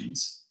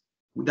questions.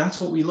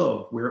 That's what we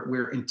love.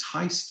 We're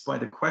enticed by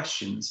the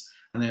questions,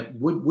 and that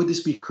would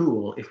this be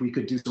cool if we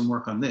could do some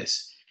work on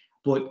this?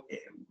 But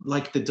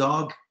like the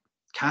dog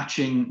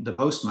catching the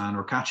postman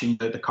or catching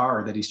the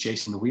car that he's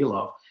chasing the wheel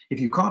of, if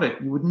you caught it,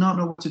 you would not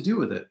know what to do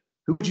with it.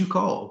 Who would you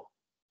call?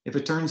 If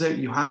it turns out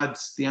you had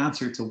the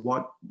answer to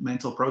what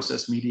mental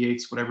process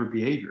mediates whatever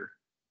behavior,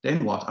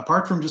 then what?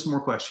 Apart from just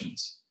more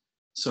questions.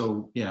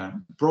 So yeah,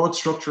 broad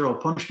structural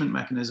punishment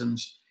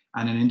mechanisms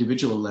and an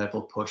individual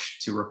level push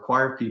to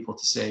require people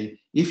to say,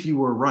 if you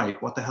were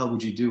right, what the hell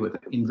would you do with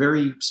it? In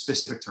very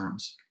specific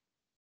terms.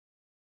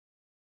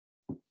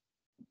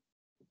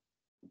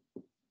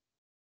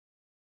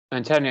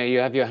 Antonio, you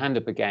have your hand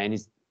up again.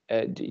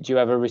 Do you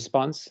have a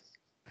response?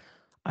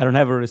 I don't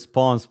have a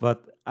response,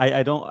 but I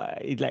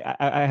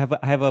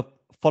have a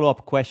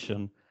follow-up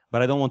question,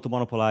 but I don't want to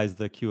monopolize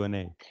the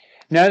Q&A.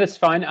 No, that's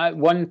fine.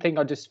 One thing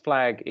I'll just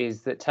flag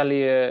is that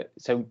Talia,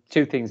 so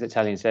 2 things that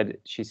Talia said.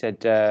 She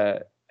said,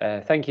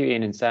 thank you,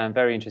 Ian and Sam,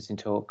 very interesting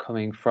talk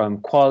coming from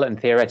qual and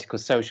theoretical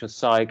social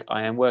psych.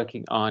 I am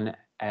working on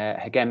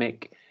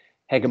hegemonic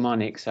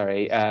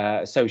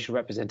social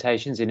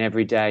representations in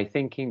everyday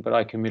thinking, but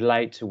I can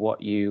relate to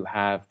what you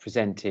have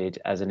presented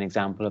as an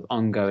example of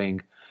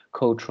ongoing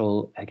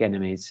cultural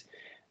hegemonies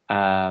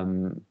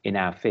in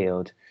our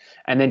field.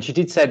 And then she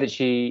did say that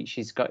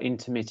she's got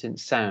intermittent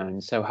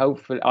sound, so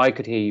hopefully I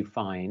could hear you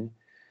fine,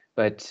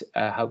 but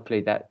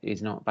hopefully that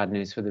is not bad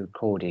news for the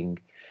recording.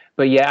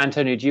 But yeah,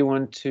 Antonio, do you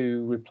want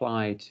to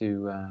reply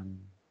to Ian?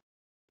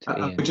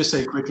 I would just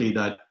say quickly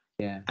that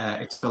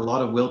it's a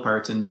lot of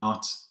willpower to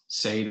not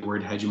say the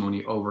word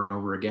hegemony over and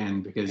over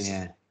again, because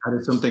that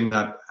is something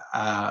that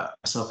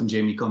myself and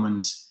Jamie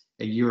Cummins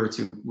a year or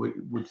 2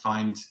 would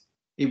find.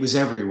 It was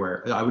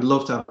everywhere. I would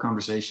love to have a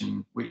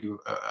conversation with you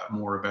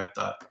more about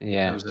that.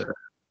 Yeah, that was a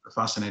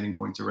fascinating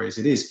point to raise.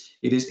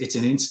 It's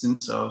an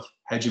instance of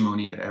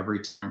hegemony at every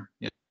turn.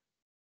 Yeah.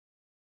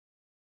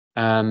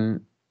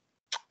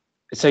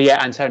 So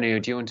yeah, Antonio,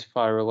 do you want to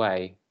fire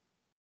away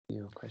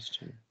your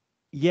question?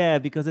 Yeah,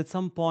 because at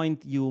some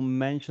point you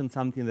mentioned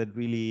something that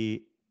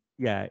really,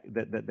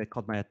 that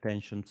caught my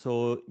attention.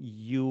 So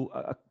you,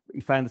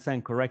 if I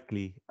understand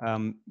correctly,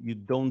 you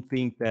don't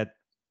think that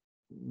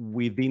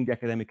within the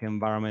academic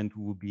environment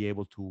we will be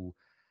able to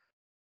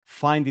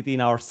find it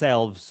in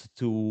ourselves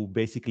to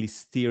basically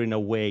steer in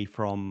away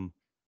from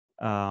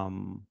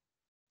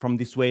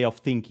this way of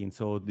thinking.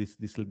 So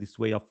this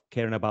way of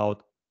caring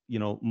about, you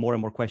know, more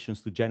and more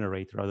questions to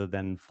generate rather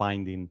than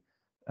finding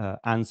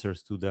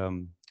answers to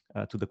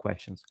the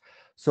questions.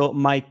 So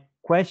my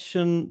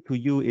question to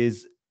you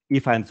is,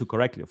 if I understood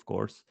correctly, of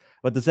course,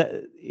 but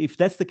if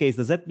that's the case,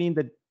 does that mean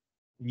that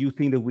you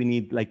think that we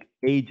need like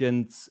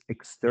agents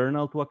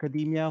external to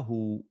academia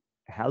who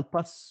help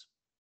us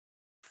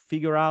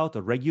figure out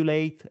or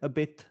regulate a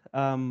bit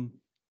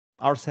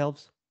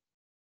ourselves?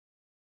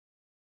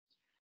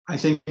 I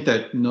think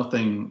that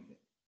nothing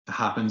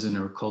happens in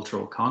a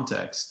cultural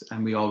context,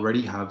 and we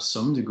already have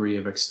some degree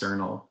of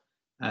external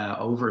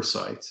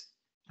oversight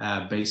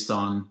based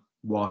on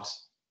what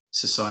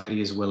society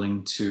is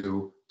willing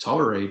to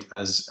tolerate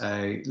as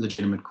a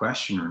legitimate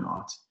question or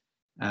not.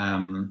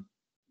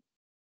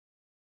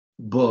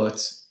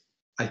 But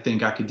I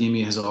think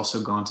academia has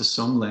also gone to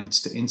some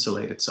lengths to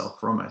insulate itself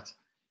from it.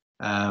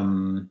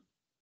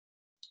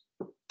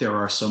 There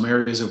are some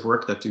areas of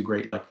work that do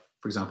great, like,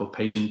 for example,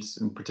 patient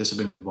and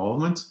participant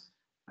involvement.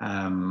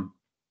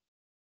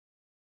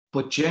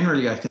 But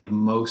generally, I think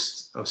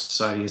most of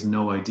society has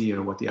no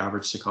idea what the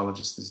average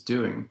psychologist is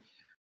doing,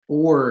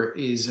 or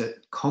is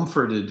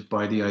comforted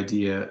by the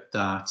idea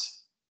that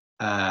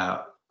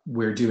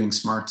we're doing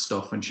smart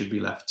stuff and should be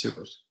left to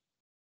it.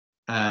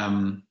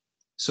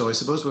 So I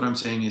suppose what I'm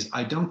saying is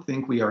I don't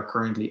think we are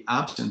currently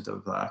absent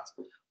of that,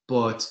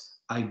 but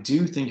I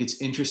do think it's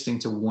interesting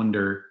to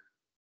wonder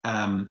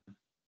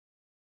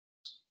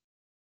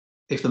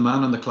if the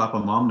man on the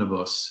Clapham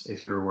omnibus,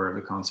 if you're aware of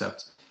the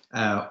concept,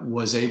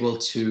 was able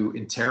to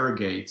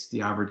interrogate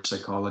the average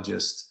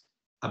psychologist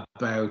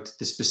about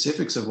the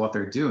specifics of what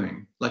they're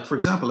doing. Like, for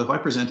example, if I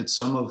presented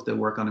some of the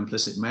work on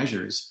implicit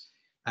measures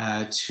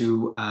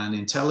to an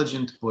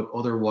intelligent but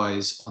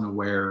otherwise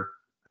unaware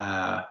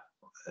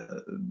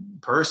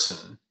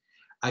person,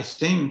 I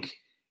think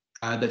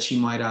that she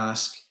might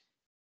ask,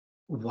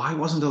 why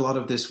wasn't a lot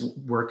of this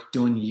work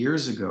done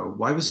years ago?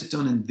 Why was it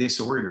done in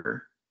this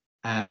order?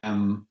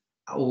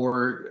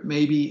 Or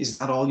maybe, is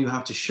that all you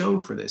have to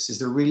show for this? Is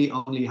there really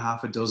only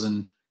half a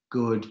dozen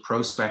good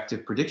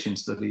prospective prediction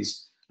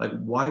studies? Like,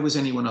 why was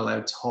anyone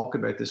allowed to talk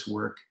about this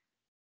work,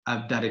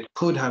 that it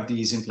could have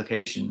these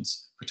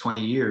implications for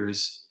 20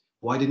 years?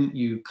 Why didn't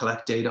you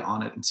collect data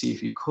on it and see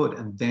if you could,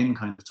 and then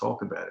kind of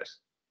talk about it?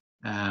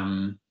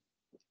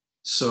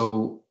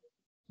 So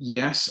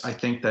yes, I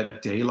think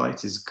that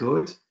daylight is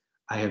good.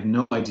 I have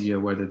no idea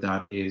whether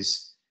that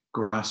is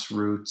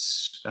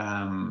grassroots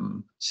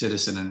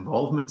citizen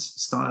involvement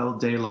style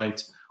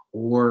daylight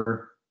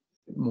or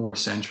more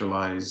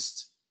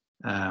centralized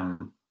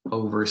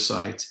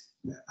oversight.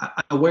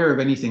 I'm aware of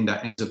anything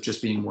that ends up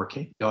just being more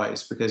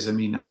KPIs, because I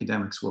mean,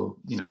 academics will,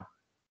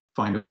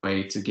 find a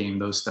way to game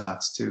those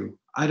stats too.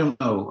 I don't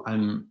know.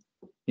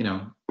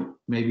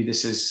 Maybe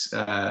this is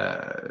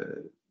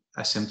a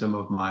symptom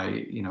of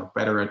my,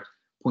 better at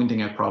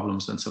pointing out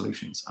problems than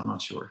solutions. I'm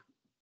not sure.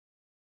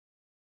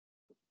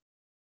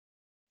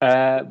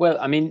 Well,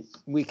 I mean,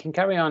 we can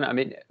carry on. I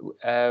mean,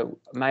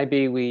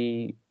 maybe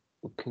we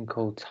can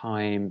call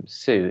time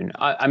soon.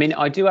 I mean,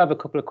 I do have a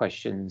couple of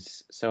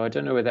questions, so I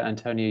don't know whether,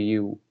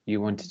 Antonio,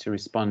 you wanted to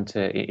respond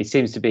to it. It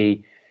seems to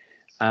be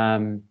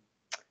an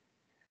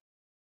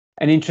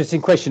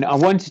interesting question. I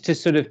wanted to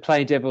sort of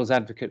play devil's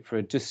advocate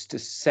for just a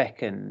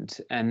second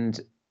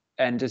and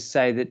just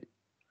say that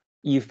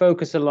you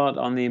focus a lot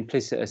on the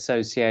implicit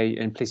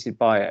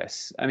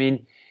bias. I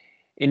mean,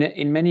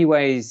 in many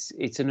ways,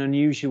 it's an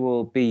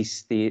unusual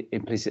beast, the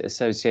implicit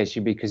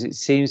association, because it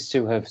seems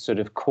to have sort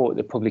of caught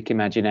the public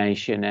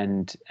imagination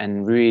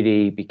and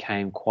really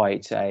became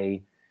quite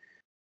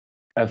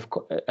of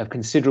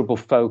considerable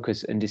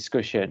focus and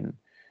discussion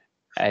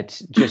at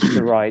just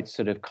the right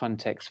sort of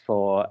context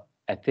for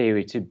a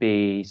theory to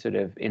be sort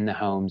of in the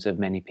homes of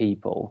many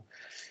people.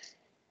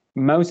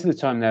 Most of the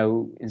time,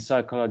 though, in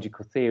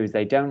psychological theories,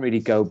 they don't really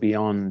go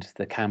beyond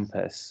the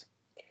campus.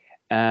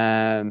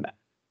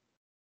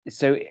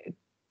 So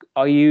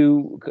would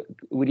you,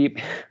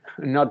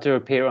 not to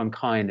appear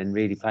unkind and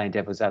really playing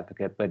devil's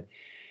advocate, but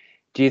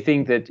do you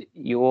think that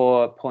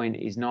your point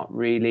is not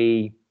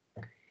really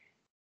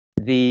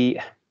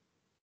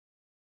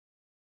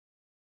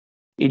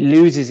it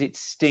loses its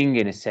sting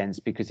in a sense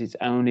because it's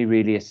only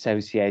really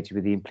associated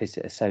with the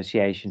implicit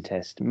association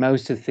test?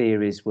 Most of the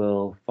theories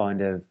will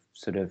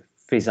sort of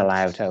fizzle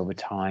out over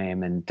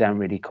time and don't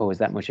really cause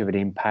that much of an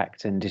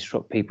impact and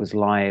disrupt people's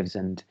lives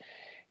and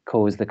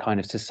cause the kind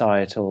of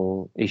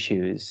societal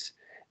issues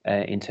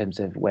in terms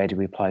of where do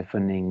we apply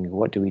funding,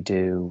 what do we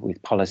do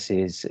with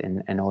policies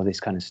and all this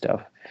kind of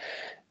stuff.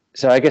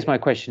 So I guess my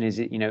question is,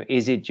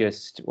 is it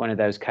just one of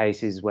those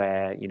cases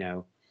where,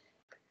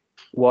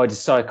 why do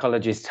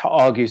psychologists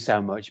argue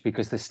so much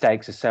because the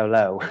stakes are so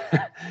low?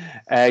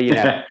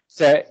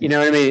 So, you know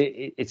what I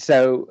mean? It's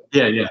so...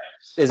 Yeah.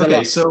 There's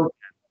okay, so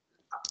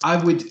I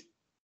would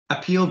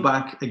appeal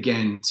back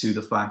again to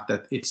the fact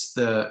that it's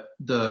the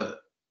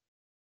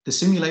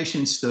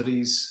simulation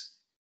studies,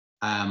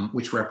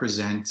 which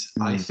represent,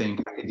 I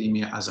think,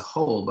 academia as a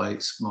whole by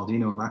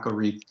Smaldino,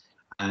 McElreath,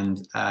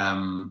 and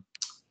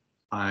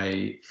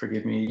I've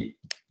forgotten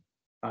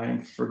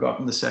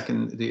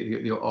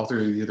the author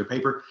of the other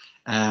paper,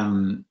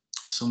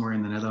 somewhere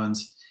in the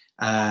Netherlands.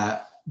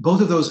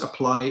 Both of those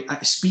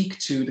speak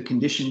to the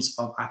conditions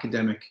of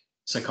academic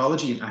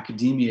psychology and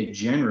academia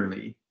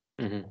generally,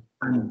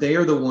 and they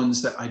are the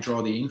ones that I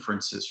draw the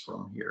inferences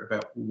from here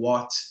about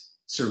what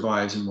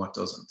survives and what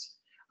doesn't.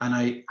 And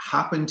I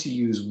happen to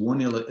use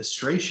one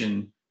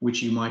illustration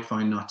which you might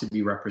find not to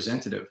be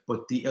representative,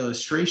 but the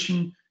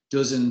illustration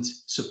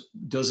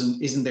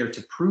isn't there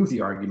to prove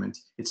the argument,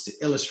 it's to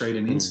illustrate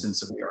an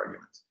instance of the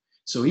argument.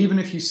 So even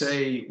if you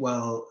say,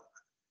 well,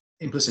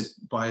 implicit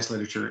bias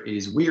literature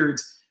is weird,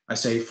 I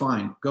say,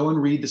 fine, go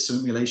and read the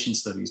simulation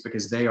studies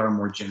because they are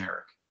more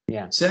generic.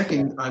 Yeah.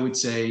 Second, I would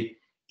say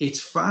it's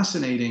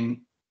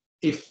fascinating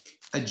if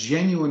a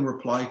genuine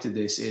reply to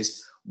this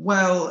is,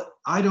 well,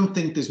 I don't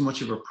think there's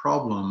much of a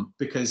problem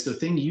because the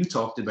thing you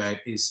talked about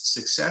is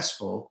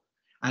successful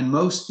and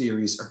most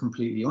theories are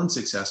completely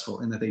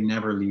unsuccessful in that they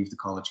never leave the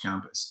college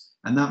campus.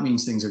 And that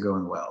means things are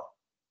going well.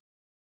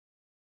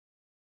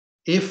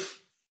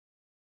 If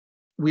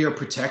we are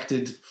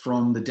protected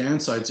from the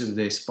downsides of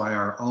this by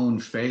our own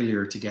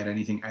failure to get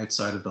anything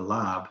outside of the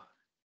lab,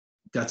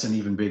 that's an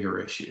even bigger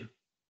issue.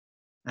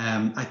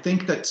 I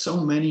think that so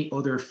many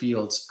other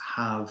fields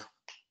have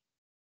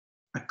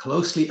a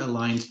closely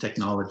aligned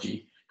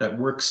technology that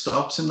work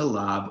stops in the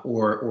lab,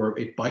 or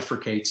it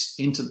bifurcates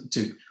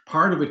into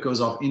part of it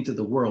goes off into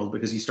the world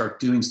because you start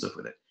doing stuff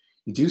with it.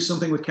 You do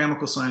something with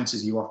chemical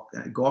sciences, you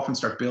go off and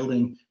start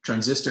building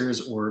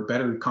transistors or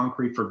better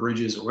concrete for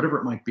bridges or whatever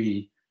it might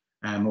be,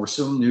 or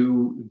some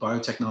new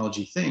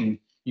biotechnology thing.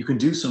 You can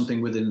do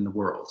something with it in the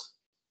world.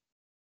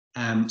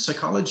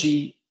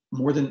 Psychology,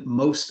 more than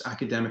most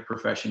academic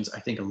professions, I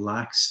think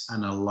lacks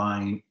an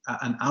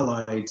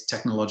allied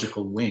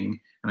technological wing.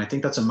 And I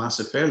think that's a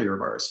massive failure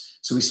of ours.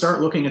 So we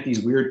start looking at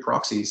these weird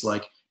proxies,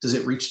 like, does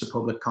it reach the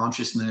public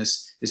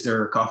consciousness? Is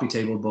there coffee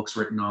table books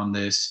written on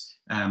this?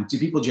 Do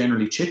people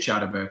generally chit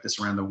chat about this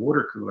around the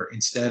water cooler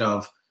instead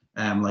of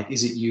like,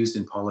 is it used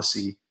in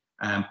policy?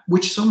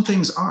 Which some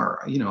things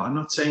are, you know, I'm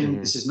not saying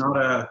this is not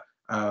a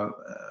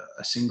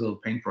single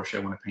paintbrush I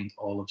want to paint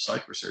all of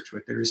psych research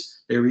with. There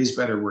is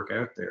better work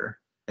out there.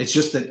 It's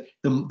just that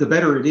the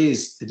better it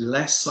is, the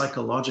less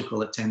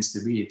psychological it tends to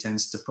be. It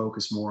tends to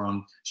focus more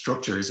on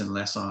structures and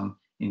less on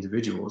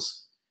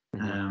individuals.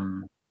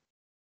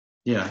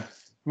 Yeah.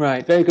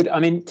 Right, very good. I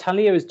mean,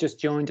 Talia has just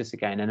joined us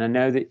again, and I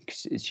know that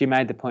she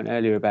made the point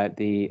earlier about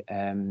the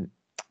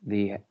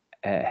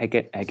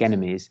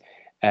hegemonies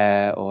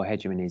or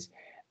hegemonies.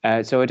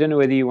 So I don't know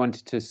whether you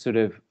wanted to sort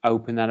of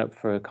open that up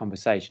for a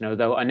conversation,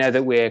 although I know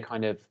that we're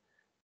kind of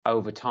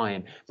over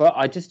time. But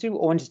I just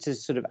wanted to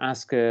sort of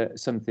ask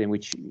something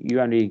which you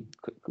only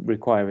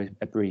require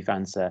a brief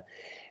answer.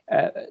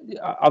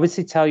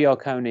 Obviously, Talia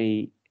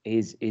Arconi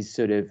is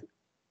sort of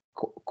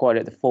quite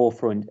at the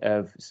forefront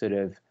of sort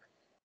of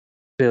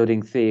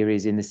building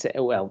theories in the,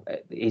 well,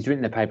 he's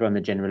written a paper on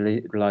the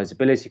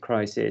generalizability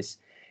crisis,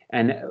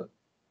 and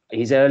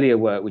his earlier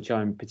work, which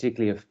I'm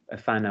particularly a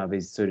fan of,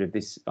 is sort of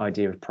this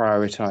idea of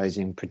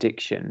prioritizing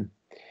prediction.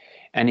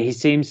 And he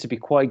seems to be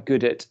quite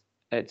good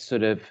at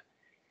sort of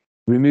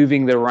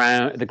removing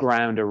the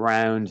ground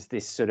around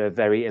this sort of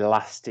very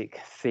elastic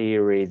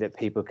theory that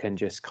people can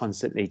just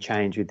constantly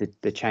change with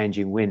the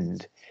changing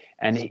wind.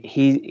 And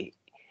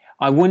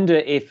I wonder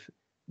if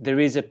there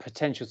is a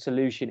potential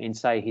solution in,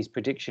 say, his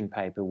prediction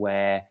paper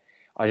where,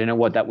 I don't know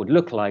what that would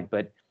look like,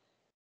 but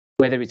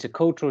whether it's a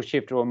cultural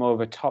shift or more of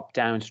a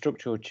top-down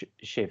structural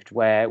shift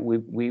where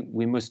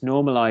we must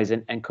normalize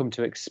and come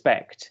to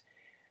expect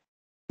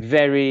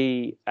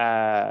very,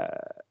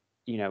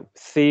 you know,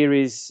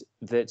 theories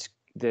that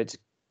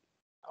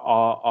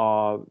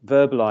are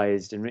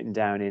verbalized and written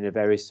down in a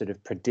very sort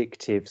of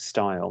predictive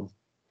style,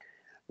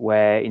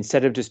 where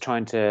instead of just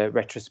trying to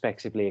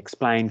retrospectively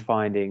explain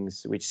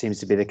findings, which seems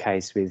to be the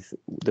case with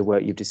the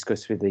work you've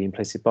discussed with the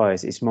implicit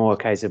bias, it's more a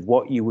case of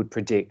what you would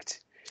predict,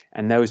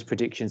 and those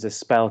predictions are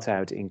spelt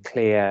out in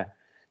clear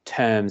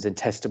terms and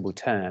testable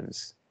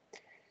terms.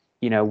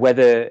 You know,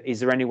 is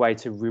there any way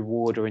to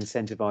reward or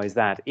incentivize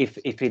that if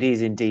it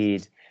is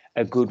indeed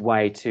a good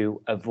way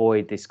to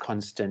avoid this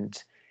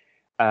constant,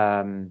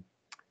 you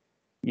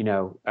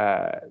know,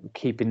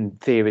 keeping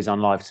theories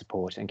on life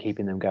support and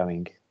keeping them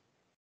going?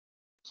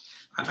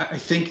 I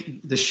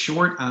think the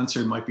short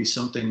answer might be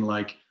something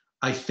like,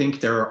 I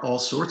think there are all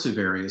sorts of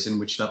areas in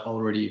which that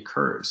already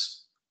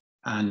occurs.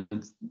 And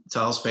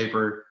Tal's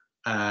paper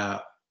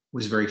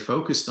was very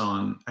focused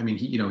on, I mean,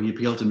 he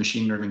appealed to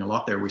machine learning a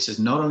lot there, where he says,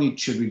 not only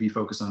should we be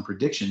focused on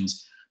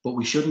predictions, but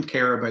we shouldn't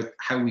care about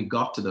how we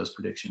got to those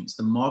predictions.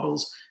 The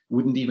models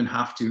wouldn't even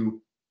have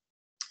to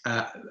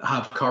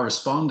have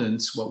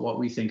correspondence, what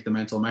we think the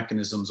mental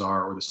mechanisms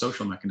are or the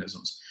social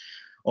mechanisms.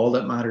 All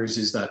that matters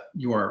is that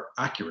you are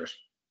accurate.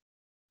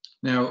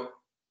 Now,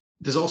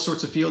 there's all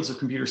sorts of fields of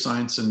computer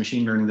science and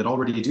machine learning that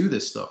already do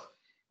this stuff.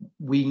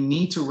 We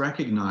need to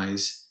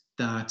recognize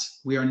that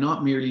we are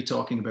not merely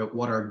talking about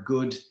what are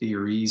good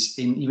theories,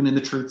 even in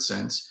the truth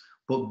sense,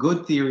 but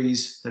good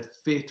theories that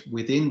fit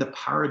within the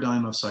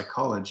paradigm of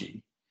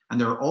psychology. And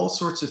there are all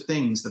sorts of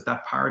things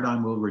that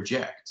paradigm will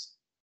reject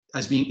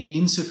as being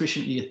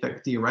insufficiently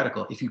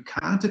theoretical. If you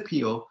can't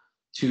appeal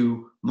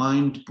to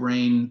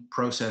mind-brain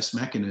process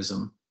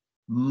mechanism,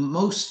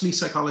 mostly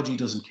psychology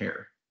doesn't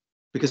care,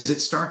 because it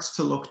starts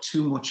to look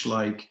too much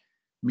like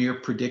mere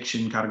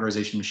prediction,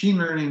 categorization, machine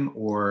learning,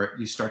 or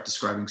you start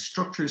describing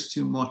structures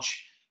too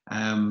much.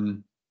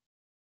 And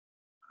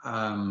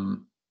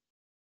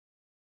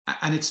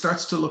it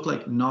starts to look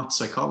like not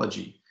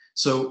psychology.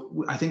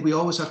 So I think we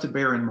always have to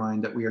bear in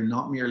mind that we are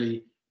not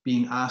merely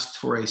being asked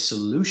for a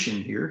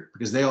solution here,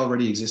 because they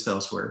already exist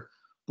elsewhere,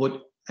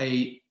 but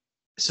a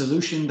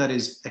solution that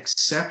is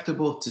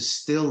acceptable to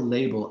still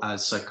label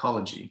as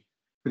psychology.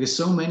 Because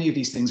so many of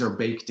these things are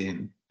baked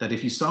in that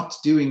if you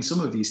stopped doing some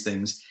of these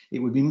things, it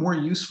would be more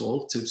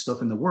useful to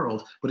stuff in the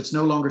world, but it's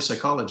no longer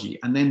psychology.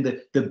 And then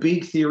the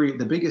big theory,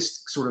 the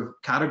biggest sort of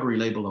category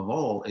label of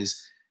all is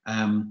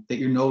that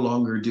you're no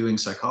longer doing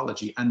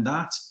psychology. And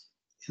that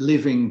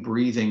living,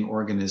 breathing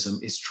organism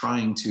is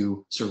trying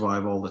to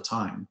survive all the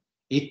time.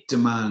 It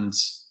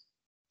demands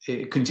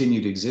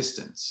continued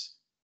existence.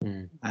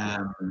 And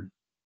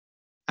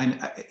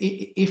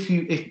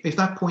if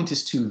that point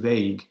is too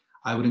vague,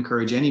 I would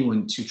encourage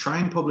anyone to try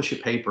and publish a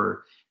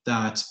paper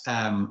that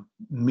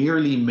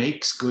merely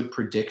makes good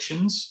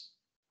predictions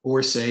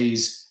or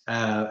says,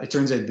 it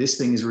turns out this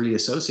thing is really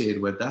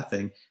associated with that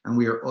thing, and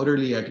we are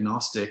utterly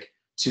agnostic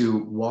to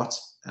what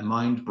a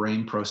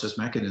mind-brain process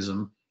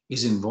mechanism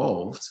is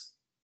involved,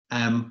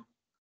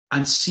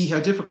 and see how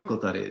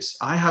difficult that is.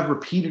 I have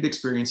repeated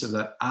experience of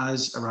that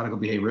as a radical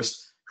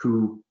behaviorist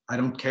who I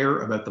don't care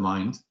about the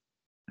mind.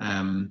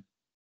 I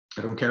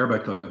don't care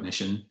about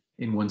cognition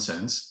in one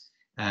sense.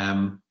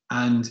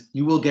 And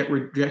you will get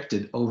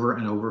rejected over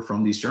and over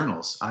from these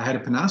journals. I had a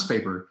PNAS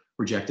paper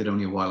rejected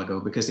only a while ago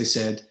because they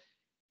said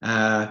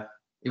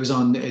it was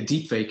on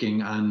deep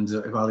faking and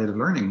evaluative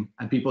learning.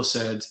 And people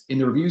said, in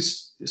the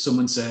reviews,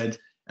 someone said,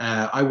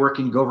 I work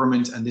in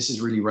government and this is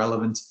really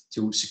relevant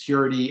to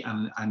security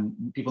and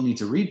people need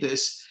to read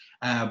this,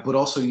 but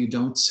also you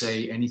don't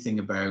say anything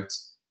about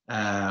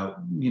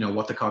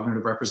what the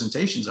cognitive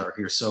representations are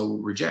here, so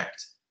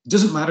reject. It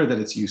doesn't matter that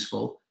it's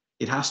useful.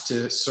 It has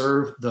to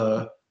serve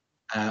the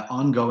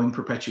ongoing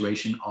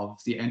perpetuation of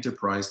the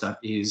enterprise that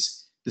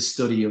is the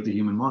study of the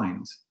human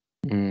mind.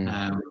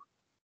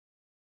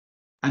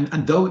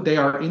 And though they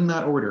are in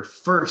that order,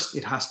 first,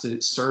 it has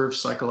to serve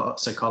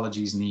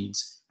psychology's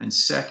needs. And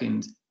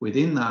second,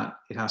 within that,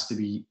 it has to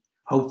be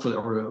hopeful,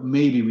 or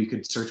maybe we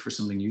could search for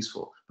something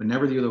useful, but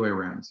never the other way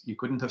around. You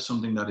couldn't have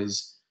something that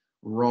is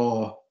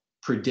raw,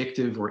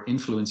 predictive, or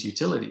influence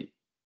utility.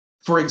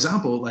 For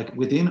example, like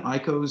within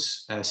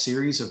ICO's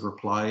series of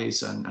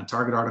replies and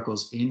target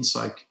articles in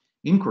Psych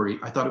Inquiry,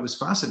 I thought it was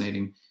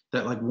fascinating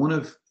that like one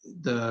of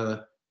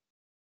the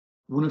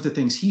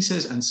things he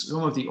says and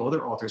some of the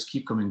other authors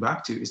keep coming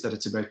back to is that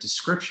it's about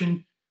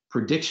description,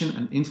 prediction,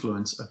 and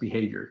influence of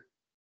behavior.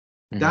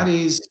 That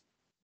is,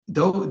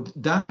 though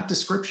that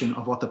description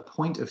of what the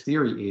point of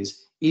theory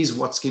is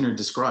what Skinner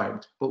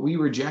described, but we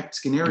reject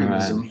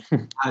Skinnerianism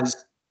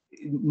as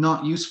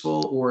not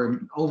useful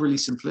or overly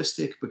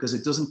simplistic because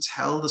it doesn't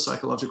tell the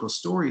psychological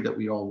story that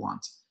we all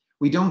want.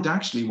 We don't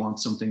actually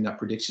want something that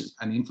predicts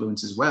and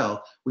influences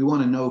well. We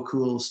want to know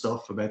cool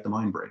stuff about the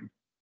mind brain.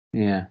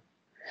 Yeah.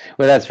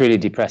 Well, that's really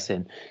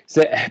depressing.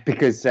 So,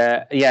 because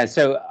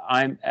so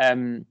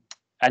I'm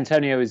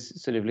Antonio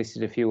has sort of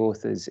listed a few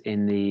authors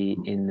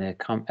that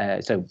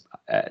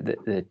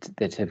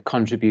have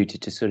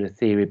contributed to sort of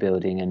theory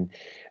building, and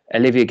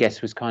Olivia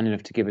Guest was kind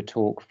enough to give a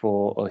talk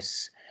for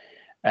us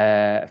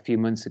a few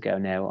months ago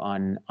now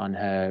on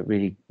her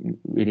really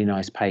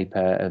nice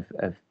paper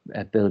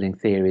of building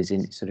theories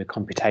in sort of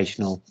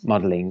computational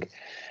modeling.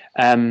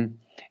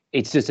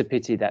 It's just a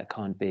pity that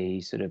can't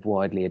be sort of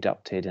widely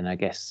adopted, and I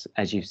guess,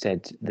 as you've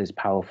said, there's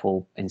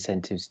powerful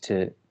incentives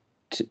to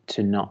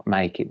not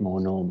make it more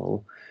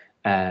normal.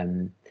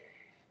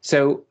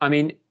 So, I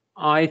mean,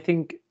 I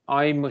think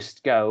I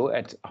must go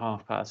at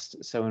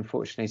past, so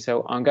unfortunately,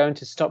 so I'm going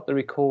to stop the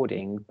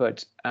recording.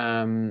 But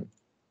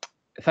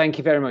thank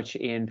you very much,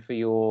 Ian, for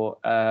your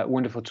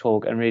wonderful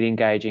talk and really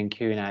engaging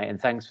Q&A,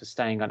 and thanks for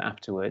staying on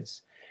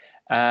afterwards.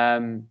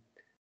 I'm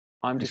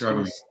just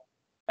going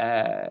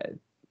to.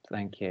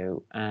 Thank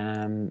you.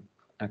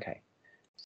 Okay.